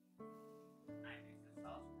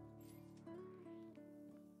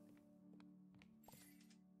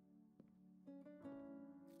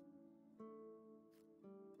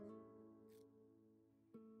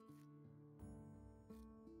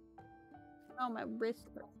 Oh, my wrist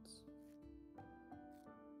hurts.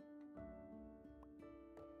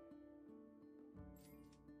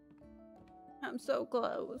 I'm so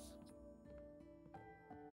close.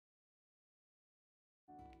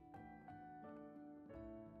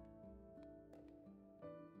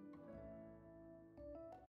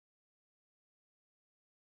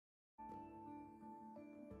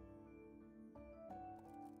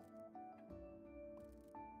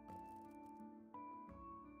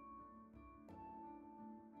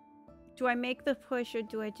 Do I make the push or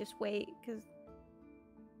do I just wait? Because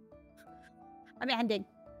I'm ending.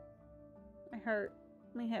 I hurt.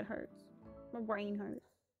 My head hurts. My brain hurts.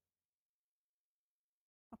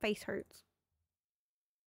 My face hurts.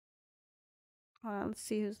 Hold on, let's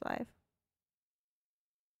see who's live.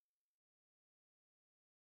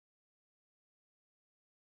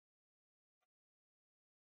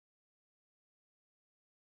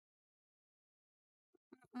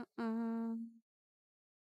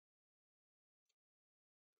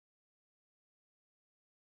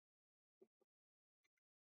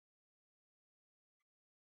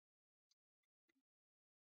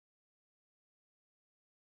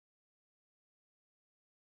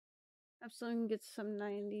 I'm still gonna get some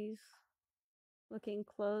 90s looking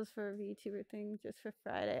clothes for a VTuber thing just for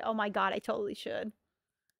Friday. Oh my god, I totally should.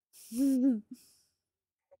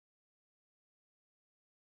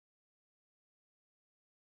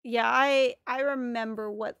 Yeah, I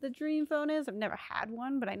remember what the dream phone is. I've never had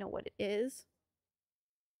one, but I know what it is.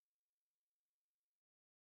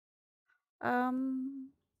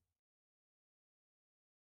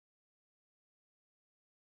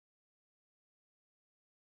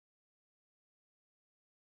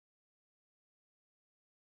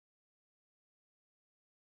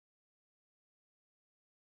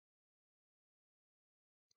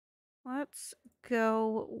 Let's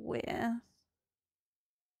go with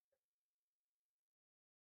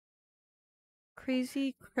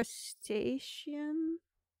Crazy Crustacean.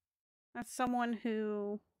 That's someone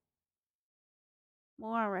who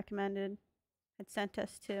Laura recommended, had sent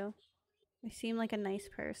us to. They seem like a nice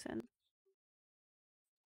person.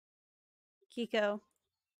 Kiko,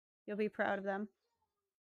 you'll be proud of them.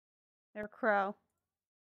 They're a crow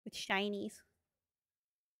with shinies.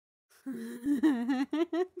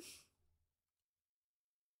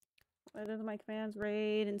 So those are my commands: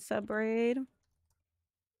 raid and sub raid.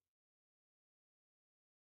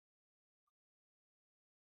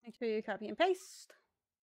 Make sure you copy and paste.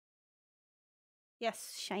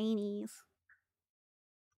 Yes, shinies.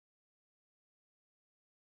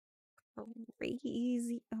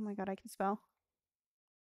 Crazy. Oh my god, I can spell.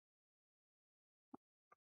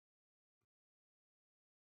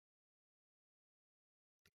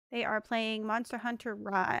 They are playing Monster Hunter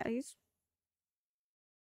Rise.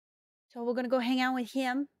 So we're gonna go hang out with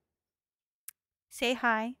him. Say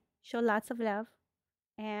hi. Show lots of love.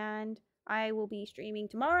 And I will be streaming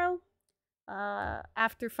tomorrow.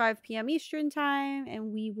 After 5 p.m. Eastern time,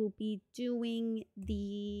 and we will be doing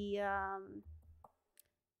the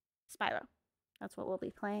Spyro. That's what we'll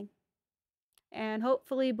be playing. And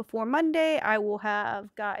hopefully before Monday, I will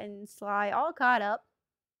have gotten Sly all caught up.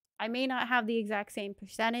 I may not have the exact same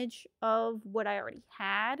percentage of what I already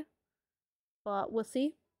had, but we'll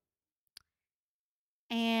see.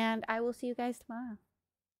 And I will see you guys tomorrow.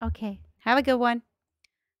 Okay, have a good one.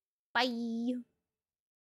 Bye.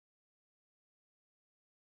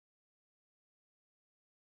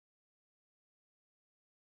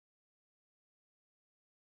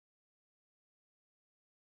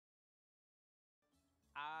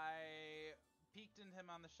 I peeked into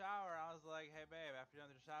him on the shower. I was like, "Hey, babe, after you're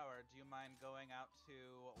done with the shower, do you mind going out to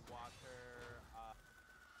water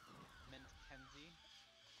Mint Kenzie?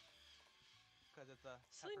 Because it's a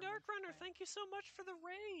Silly Dark Runner, thank you so much for the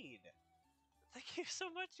raid. Thank you so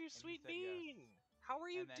much, you sweet bean. Yes. How are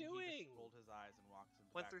you and then doing? He just rolled his eyes and walked into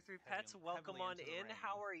the 133 Pets, welcome on in.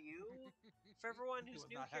 How are you? For everyone who's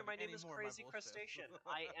new here, my name is Crazy Crustacean.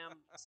 I am